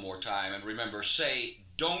do it one more time. And remember, say,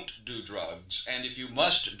 don't do drugs. And if you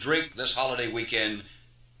must drink this holiday weekend,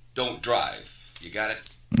 don't drive. You got it?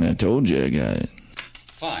 I told you I got it.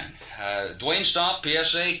 Fine. Dwayne Stomp,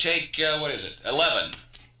 PSA, take, 11.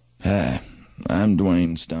 Hi, I'm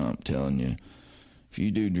Dwayne Stomp telling you, if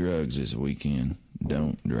you do drugs this weekend,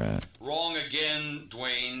 don't drive. Wrong again,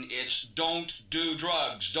 Dwayne. It's don't do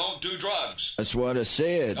drugs. Don't do drugs. That's what I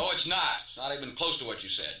said. No, it's not. It's not even close to what you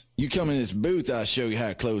said. You come in this booth, I'll show you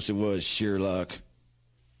how close it was, Sherlock.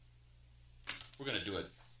 We're going to do it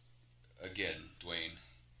again, Dwayne.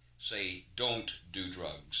 Say, don't do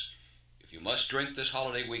drugs. If you must drink this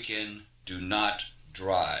holiday weekend, do not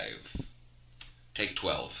drive. Take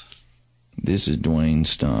 12. This is Dwayne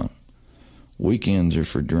Stomp. Weekends are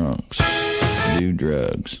for drunks. Do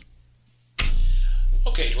drugs.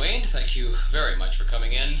 Okay, Dwayne, thank you very much for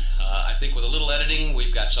coming in. I think with a little editing,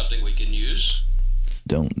 we've got something we can use.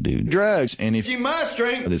 Don't do drugs. And if you must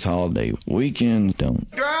drink this holiday weekend, don't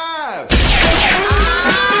drive.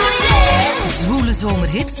 Zwoele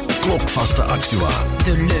zomerhits. Klopvaste actua.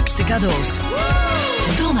 De leukste cadeaus.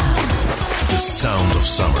 Donna. The sound of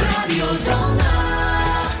summer. Radio Donna.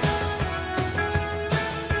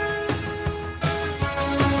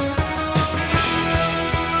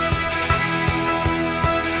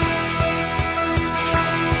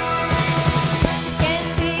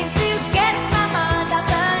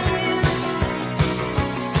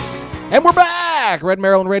 And we're back! Red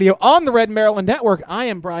Maryland Radio on the Red Maryland Network. I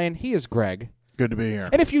am Brian. He is Greg. Good to be here.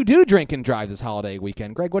 And if you do drink and drive this holiday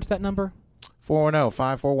weekend, Greg, what's that number?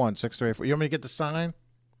 410-541-6384. You want me to get the sign?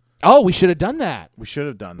 Oh, we should have done that. We should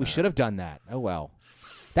have done that. We should have done that. Oh, well.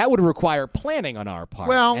 That would require planning on our part.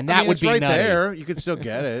 Well, and that would it's be right nutty. there. You could still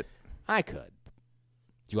get it. I could. Do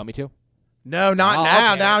you want me to? No, not Oh,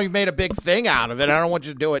 now. okay. Now you've made a big thing out of it. I don't want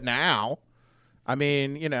you to do it now. I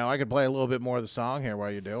mean, you know, I could play a little bit more of the song here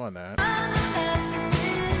while you're doing that.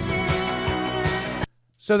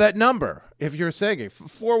 So that number, if you're singing,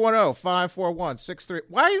 410-541-63.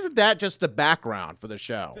 Why isn't that just the background for the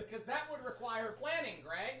show? Because that would require planning,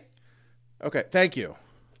 Greg. Okay, thank you.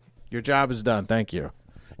 Your job is done. Thank you.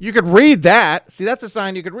 You could read that. See, that's a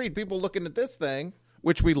sign you could read. People looking at this thing,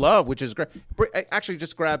 which we love, which is great. Actually,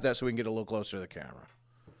 just grab that so we can get a little closer to the camera.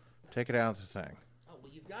 Take it out of the thing. Oh,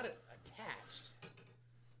 well, you've got it attached.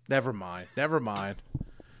 Never mind.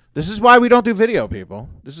 This is why we don't do video, people.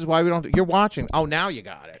 This is why we don't do... You're watching. Oh, now you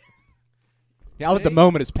got it. Now that the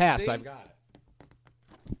moment has passed, See? I've got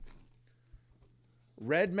it.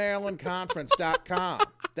 RedMarylandConference.com.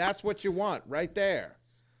 That's what you want right there.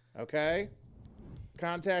 Okay?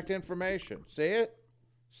 contact information. See it?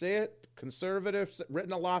 See it? Conservative,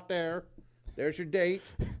 written a lot there. There's your date.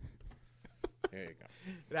 There you go.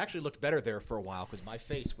 It actually looked better there for a while because my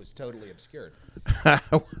face was totally obscured. I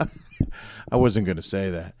wasn't going to say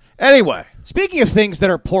that. Anyway. Speaking of things that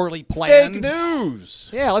are poorly planned. Fake news.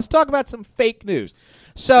 Yeah, let's talk about some fake news.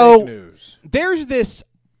 So Fake news. there's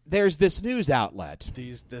this news outlet.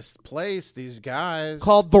 This place, these guys.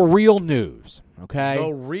 Called The Real News. Okay?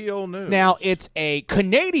 The Real News. Now, it's a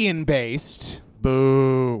Canadian-based.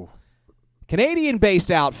 Boo. Canadian-based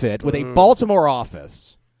outfit with a Baltimore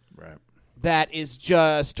office. Right. That is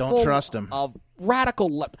just Don't trust him. Of radical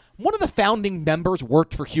one of the founding members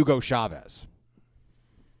worked for Hugo Chavez.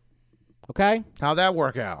 Okay? How'd that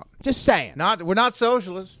work out? Just saying. We're not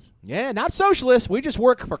socialists. Yeah, not socialists. We just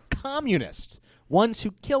work for communists. Ones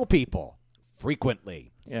who kill people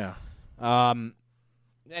frequently. Yeah. And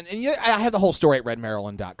I have the whole story at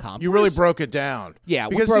redmaryland.com. You really broke it down. Yeah.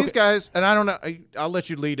 Because these guys, and I don't know, I'll let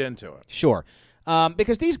you lead into it. Sure.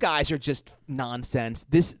 Because these guys are just nonsense.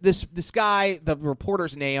 This guy, the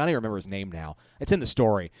reporter's name, I don't even remember his name now. It's in the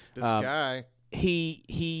story. This guy.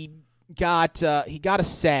 He got a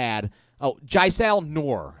sad. Oh, Jaisal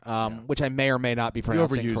Noor, which I may or may not be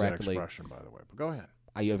pronouncing you overuse correctly. that expression, by the way. But go ahead.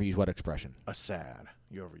 I overuse what expression? A sad.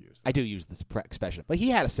 You overuse it. I do use this expression. But he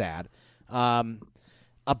had a sad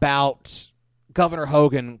about Governor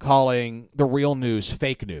Hogan calling The Real News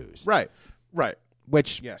fake news. Right.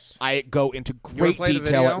 Which yes. I go into great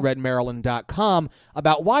detail at redmaryland.com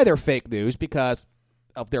about why they're fake news because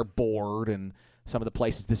of their board and some of the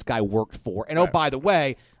places this guy worked for. And, oh, by the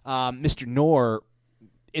way, Mr. Noor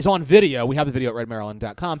is on video. We have the video at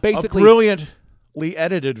redmaryland.com. Basically, a brilliantly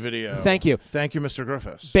edited video. Thank you. Thank you, Mr.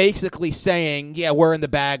 Griffiths. Basically saying, yeah, we're in the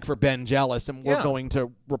bag for Ben Jealous, and we're going to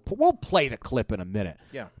we'll play the clip in a minute.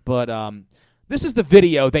 Yeah. But this is the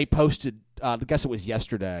video they posted, I guess it was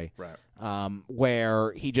yesterday, right.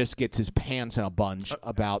 Where he just gets his pants in a bunch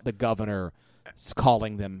about the governor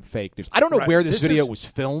calling them fake news. I don't know where this video was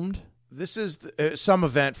filmed. This is some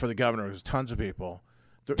event for the governor. There's tons of people.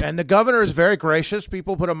 And the governor is very gracious.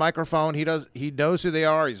 People put a microphone. He knows who they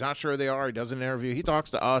are. He's not sure who they are. He does an interview. He talks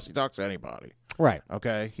to us. He talks to anybody. Right.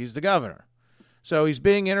 Okay. He's the governor. So he's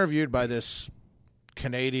being interviewed by this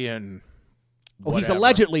Canadian. Well, he's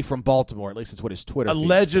allegedly from Baltimore. At least it's what his Twitter feed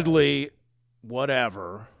allegedly says.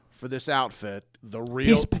 Whatever for this outfit. The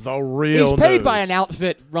real He's news. paid by an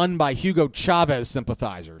outfit run by Hugo Chavez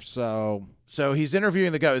sympathizers. So he's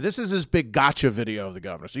interviewing the governor. This is his big gotcha video of the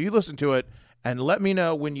governor. So you listen to it. And let me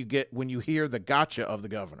know when you hear the gotcha of the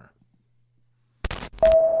governor.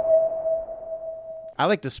 I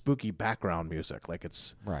like the spooky background music, like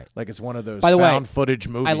it's one of those found footage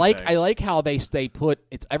movies. I like how they put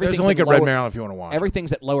it's everything's There's a link at Red Maryland if you want to watch.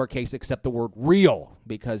 Everything's at lowercase except the word real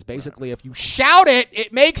because basically if you shout it,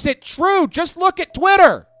 it makes it true. Just look at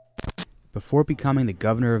Twitter. Before becoming the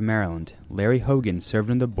governor of Maryland, Larry Hogan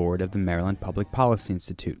served on the board of the Maryland Public Policy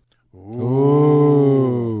Institute.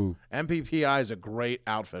 Ooh. MPPI is a great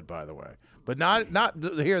outfit, by the way. But not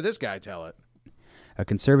to hear this guy tell it. A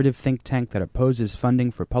conservative think tank that opposes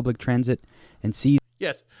funding for public transit and sees...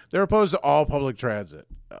 Yes, they're opposed to all public transit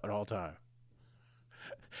at all time.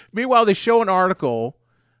 Meanwhile, they show an article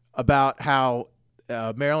about how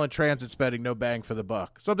Maryland transit spending no bang for the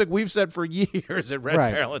buck. Something we've said for years at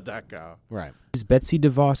redmaryland.com. Right. Betsy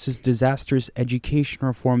DeVos's disastrous education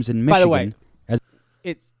reforms in Michigan... By the way,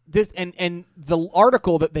 it's this and the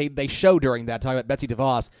article that they show during that talking about Betsy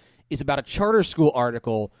DeVos is about a charter school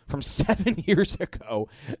article from 7 years ago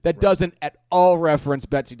that doesn't at all reference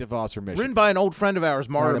Betsy DeVos or Michigan. Written by an old friend of ours,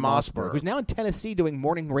 Marta Mossberg, who's now in Tennessee doing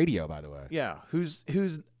morning radio, by the way. Yeah, who's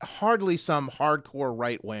hardly some hardcore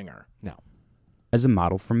right-winger. No. As a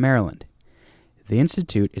model for Maryland. The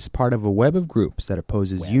Institute is part of a web of groups that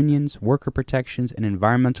opposes unions, worker protections, and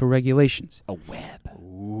environmental regulations. A web.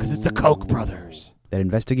 Because it's the Koch brothers. That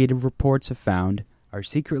investigative reports have found are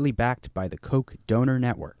secretly backed by the Koch donor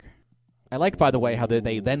network. I like, by the way, how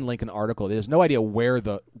they then link an article. There's no idea where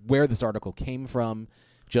this article came from.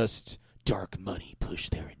 Just dark money push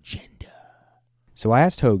their agenda. So I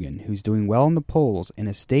asked Hogan, who's doing well in the polls in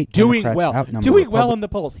a state Democrats outnumber doing well in the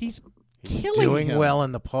polls. He's killing doing him. well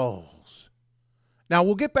in the polls. Now,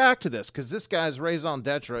 we'll get back to this because this guy's raison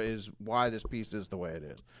d'etre is why this piece is the way it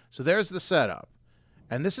is. So there's the setup.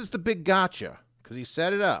 And this is the big gotcha because he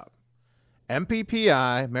set it up.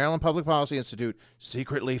 MPPI, Maryland Public Policy Institute,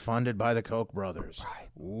 secretly funded by the Koch brothers. Right.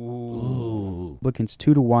 Ooh. Republicans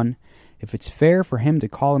 2-1. If it's fair for him to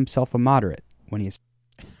call himself a moderate when he is...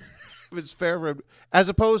 If it's fair for him, as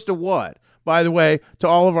opposed to what? By the way, to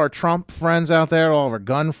all of our Trump friends out there, all of our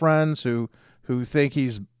gun friends who think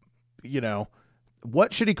he's,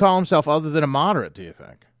 What should he call himself other than a moderate, do you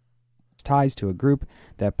think? Ties to a group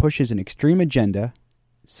that pushes an extreme agenda,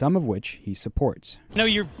 some of which he supports. No,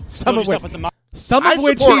 you're Some of which, as a some I of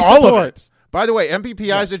which support he all supports. of it. By the way,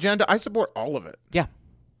 MPPI's agenda, I support all of it. Yeah.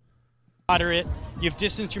 moderate. You've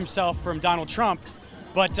distanced yourself from Donald Trump,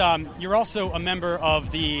 but you're also a member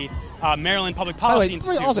of the Maryland Public By the way, Policy let me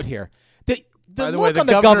Institute. also here. The By the look way, the on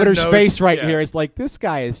the governor governor's knows- face right yeah. here is like, this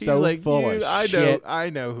guy is He's so like, full of shit. I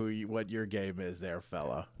know what your game is there,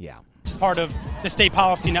 fella. Yeah. Which is part of the State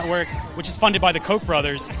Policy Network, which is funded by the Koch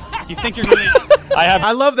brothers. Do you think you're really?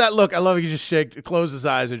 I love that look. I love he just closed his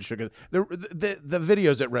eyes and shook his. The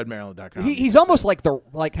videos at redmaryland.com. He's almost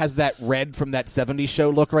like has that Red from that 70s show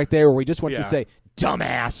look right there, where he just wants to Yeah. say,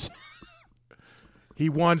 dumbass. He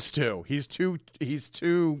wants to. He's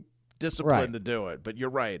too disciplined Right. to do it. But you're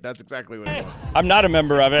right. That's exactly what he wants. I'm not a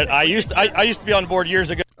member of it. I used to be on board years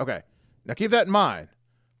ago. Okay. Now keep that in mind,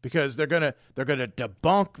 because they're gonna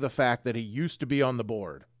debunk the fact that he used to be on the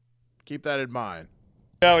board. Keep that in mind.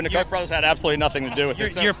 And the Koch brothers had absolutely nothing to do with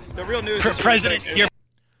it. So You're the real news is president.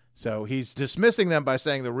 So he's dismissing them by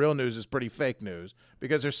saying the real news is pretty fake news,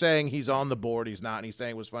 because they're saying he's on the board. He's not, and he's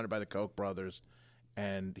saying it was funded by the Koch brothers,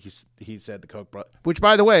 and he said the Koch brothers. Which,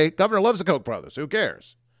 by the way, governor loves the Koch brothers. Who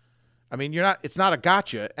cares? I mean, you're not. It's not a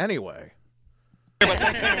gotcha anyway.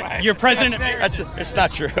 You're president. It's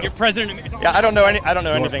not true. You're president. Yeah, I don't know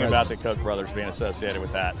anything about the Koch brothers being associated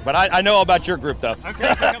with that. But I know about your group, though.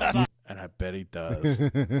 And I bet he does.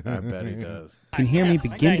 I bet he does. You can hear me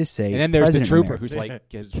begin to say, And then there's the President trooper Emeritus. who's like,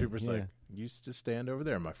 The trooper's like, you just stand over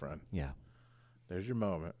there, my friend. yeah. There's your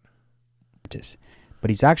moment. But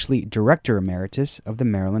he's actually Director Emeritus of the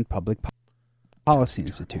Maryland Public Policy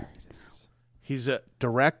Institute. He's a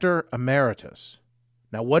director emeritus.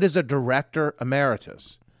 Now, what is a director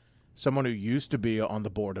emeritus? Someone who used to be on the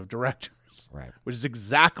board of directors. Right. Which is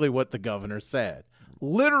exactly what the governor said.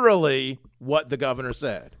 Literally what the governor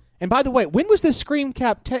said. And by the way, when was this screen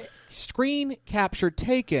capture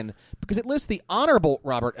taken? Because it lists the Honorable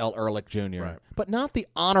Robert L. Ehrlich Jr., Right. but not the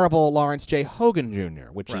Honorable Lawrence J. Hogan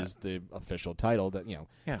Jr., which Right. is the official title that,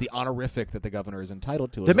 Yeah. the honorific that the governor is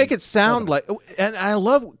entitled to. They make it sound like, and I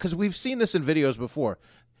love, because we've seen this in videos before.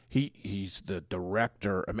 He's the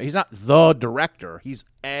director. I mean, he's not the director. He's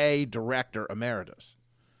a director emeritus.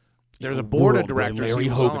 There's a board of directors. Larry he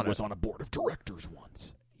was Hogan on it. was on a board of directors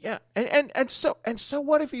once. Yeah, and so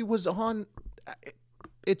what if he was on?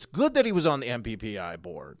 It's good that he was on the MPPI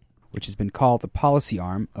board. Which has been called the policy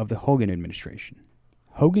arm of the Hogan administration.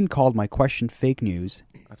 Hogan called my question fake news,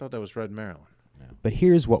 I thought that was Red Maryland. but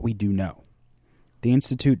here's what we do know. The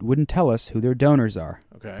Institute wouldn't tell us who their donors are,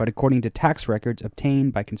 Okay. but according to tax records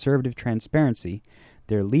obtained by Conservative Transparency,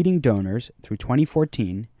 their leading donors through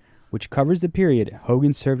 2014, which covers the period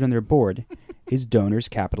Hogan served on their board, is Donors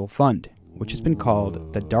Capital Fund, which has been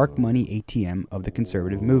called the dark money ATM of the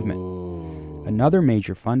conservative movement. Another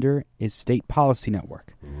major funder is State Policy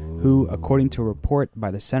Network, who, according to a report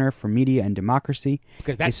by the Center for Media and Democracy,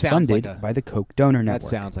 Because that is sounds funded like by the Koch donor That network.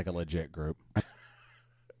 sounds like a legit group.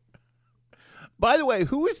 By the way,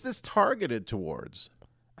 who is this targeted towards?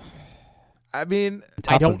 I mean, On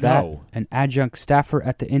top I don't of that, know. an adjunct staffer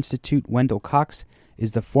at the Institute, Wendell Cox,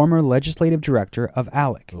 is the former legislative director of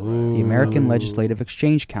ALEC, the American Legislative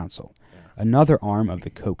Exchange Council, another arm of the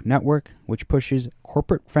Koch network, which pushes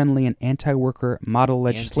corporate-friendly and anti-worker model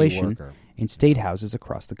legislation Anti-worker. in state houses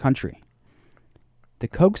across the country. The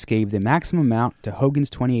Kochs gave the maximum amount to Hogan's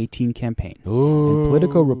 2018 campaign, and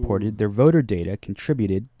Politico reported their voter data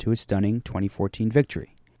contributed to his stunning 2014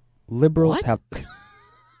 victory. Liberals What? have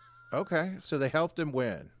okay, so they helped him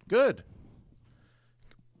win. Good.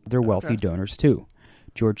 their wealthy donors too.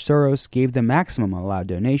 George Soros gave the maximum allowed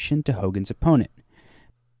donation to Hogan's opponent.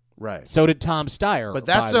 Right. So did Tom Steyer. But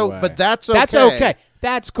that's by the o- way. but that's okay. That's okay.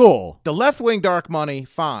 That's cool. The left-wing dark money,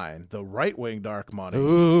 fine. The right-wing dark money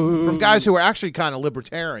Ooh. from guys who are actually kind of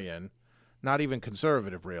libertarian, not even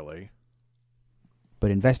conservative, really. But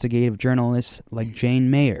investigative journalists like Jane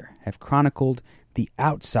Mayer have chronicled the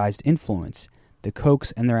outsized influence the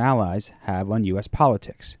Kochs and their allies have on U.S.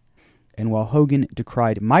 politics. And while Hogan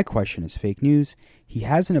decried my question as fake news, he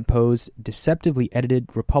hasn't opposed deceptively edited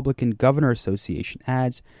Republican Governor Association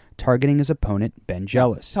ads targeting his opponent, Ben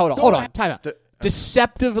Jealous. Hold on. Time out.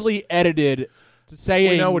 Deceptively edited. Saying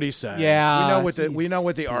We know what he's saying. Yeah, we know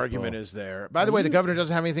what the argument is there. By the way, the governor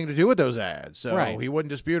doesn't have anything to do with those ads, so Right. he wouldn't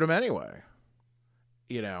dispute them anyway.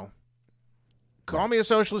 Call me a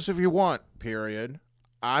socialist if you want. Period.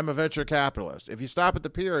 I'm a venture capitalist. If you stop at the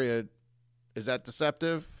period, is that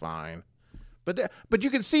deceptive? Fine. But you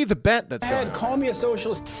can see the bent that's going on. Call me a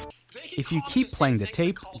socialist. If you keep playing the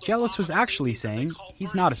tape, Jealous was actually saying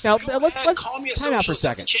he's not a Now, socialist. let's Call me a time out for a socialist.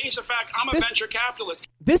 second. Change the fact I'm a venture capitalist.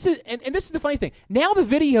 This is and this is the funny thing. Now the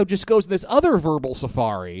video just goes to this other verbal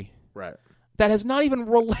safari, Right. that is not even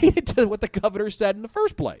related to what the governor said in the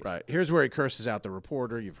first place. Right. Here's where he curses out the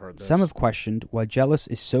reporter. You've heard this. Some have questioned why Jealous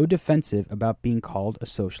is so defensive about being called a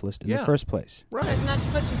socialist in the first place. Right. Not to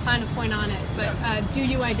put too fine a point on it, but do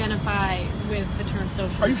you identify with the term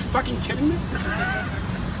socialist? Are you fucking kidding me?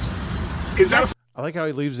 Is that I like how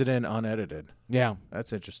he leaves it in unedited. Yeah.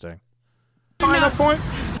 That's interesting. a final point?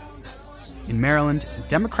 In Maryland,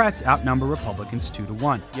 Democrats outnumber Republicans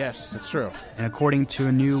 2-1. Yes, that's true. And according to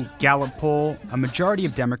a new Gallup poll, a majority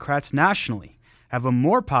of Democrats nationally have a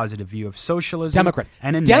more positive view of socialism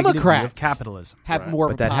and a negative view of capitalism. Have more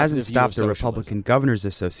of but a that hasn't positive view of stopped the Republican Governors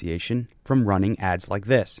Association from running ads like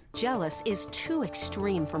this. Jealous is too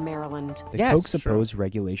extreme for Maryland. The Kochs oppose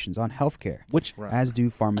regulations on health care, as do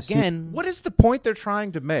pharmaceuticals. Again, what is the point they're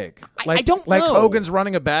trying to make? I don't like know. Hogan's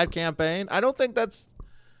running a bad campaign? I don't think that's...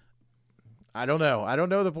 I don't know. I don't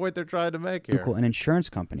know the point they're trying to make here. And insurance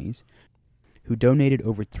companies who donated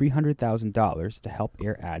over $300,000 to help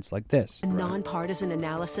air ads like this. A nonpartisan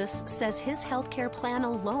analysis says his health care plan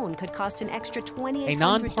alone could cost an extra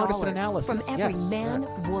 $2,800 from every man,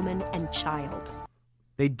 woman, and child.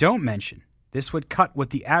 They don't mention this would cut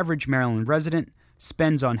what the average Maryland resident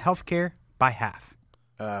spends on health care by half.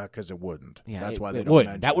 Because it wouldn't. Yeah, that's why they it don't would.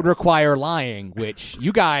 mention That would require lying, which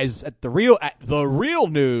you guys at the real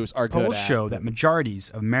news are good Polls at. show that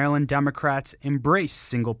majorities of Maryland Democrats embrace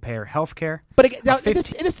single-payer health care. But again, now,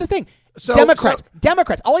 this is the thing. Democrats.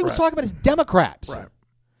 All he was Right. talking about is Democrats. Right.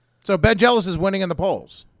 So Ben Jealous is winning in the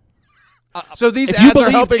polls. So these if ads you believe,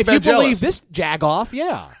 are helping if Ben you believe Jealous. this jagoff,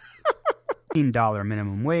 yeah. $15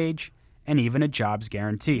 minimum wage, and even a jobs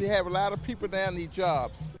guarantee. We have a lot of people that need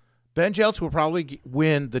jobs. Ben Jealous will probably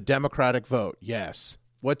win the Democratic vote. Yes.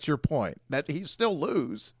 What's your point? That he still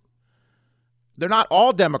lose. They're not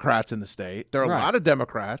all Democrats in the state. There are a lot of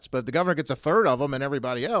Democrats, but if the governor gets a third of them and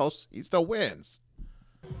everybody else, he still wins.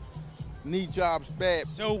 Need jobs bad.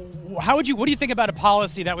 So what do you think about a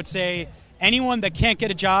policy that would say anyone that can't get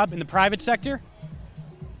a job in the private sector,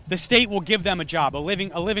 the state will give them a job, a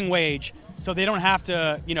living wage, so they don't have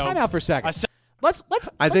to, Time out for a second.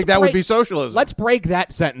 I think that would be socialism. Let's break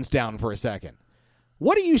that sentence down for a second.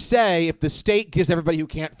 What do you say if the state gives everybody who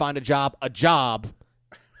can't find a job,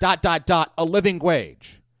 a living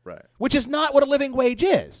wage? Right. Which is not what a living wage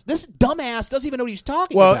is. This dumbass doesn't even know what he's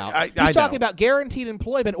talking Well, about. I He's talking know. about guaranteed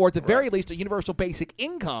employment or at the very least a universal basic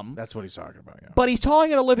income. That's what he's talking about, yeah. But he's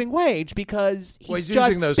calling it a living wage because he's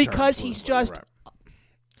using those terms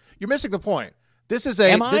You're missing the point. This is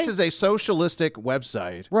a socialistic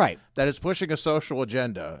website, right? That is pushing a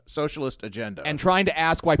socialist agenda, and trying to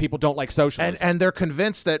ask why people don't like socialism. And they're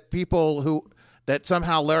convinced that that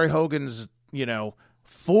somehow Larry Hogan's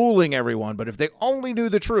fooling everyone. But if they only knew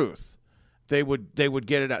the truth, they would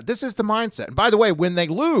get it out. This is the mindset. And by the way, when they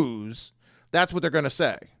lose, that's what they're going to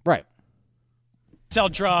say, right? Sell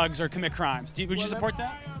drugs or commit crimes. Would you support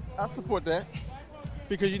that? I support that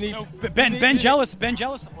because you need. So Ben Jealous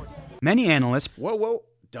supports that. Many analysts. Whoa!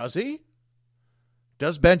 Does he?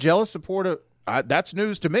 Does Ben Jealous support that's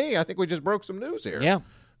news to me. I think we just broke some news here. Yeah.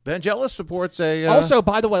 Ben Jealous supports a. Also,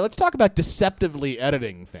 by the way, let's talk about deceptively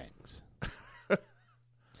editing things.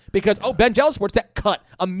 Because Ben Jealous supports that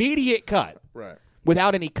immediate cut, right?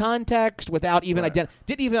 Without any context, without even didn't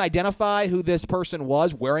even identify who this person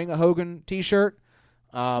was wearing a Hogan T-shirt.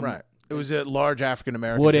 Right. It was a large African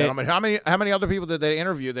American Would it- gentleman. How many other people did they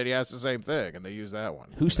interview that he asked the same thing, and they used that one?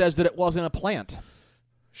 Who says that it wasn't a plant?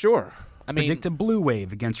 Sure. I mean, predict a blue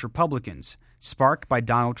wave against Republicans, sparked by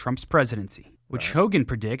Donald Trump's presidency, which Hogan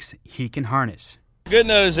predicts he can harness. Good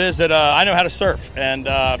news is that I know how to surf, and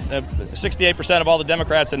 68% of all the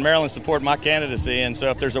Democrats in Maryland support my candidacy, and so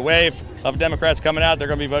if there's a wave of Democrats coming out, they're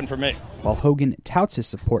going to be voting for me. While Hogan touts his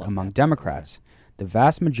support among Democrats, the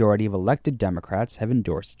vast majority of elected Democrats have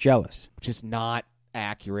endorsed Jealous. Which is not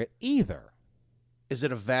accurate either. Is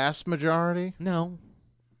it a vast majority? No.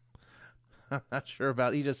 I'm not sure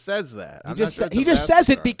about. He just says that. He just says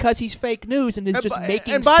it because he's fake news and is just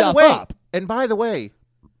making stuff up. And by the way,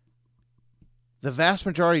 the vast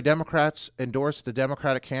majority of Democrats endorse the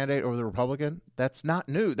Democratic candidate over the Republican. That's not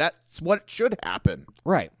new. That's what should happen.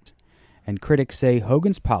 Right. And critics say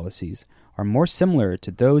Hogan's policies are more similar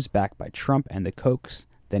to those backed by Trump and the Kochs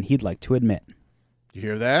than he'd like to admit. You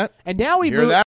hear that? And now we You hear move. that?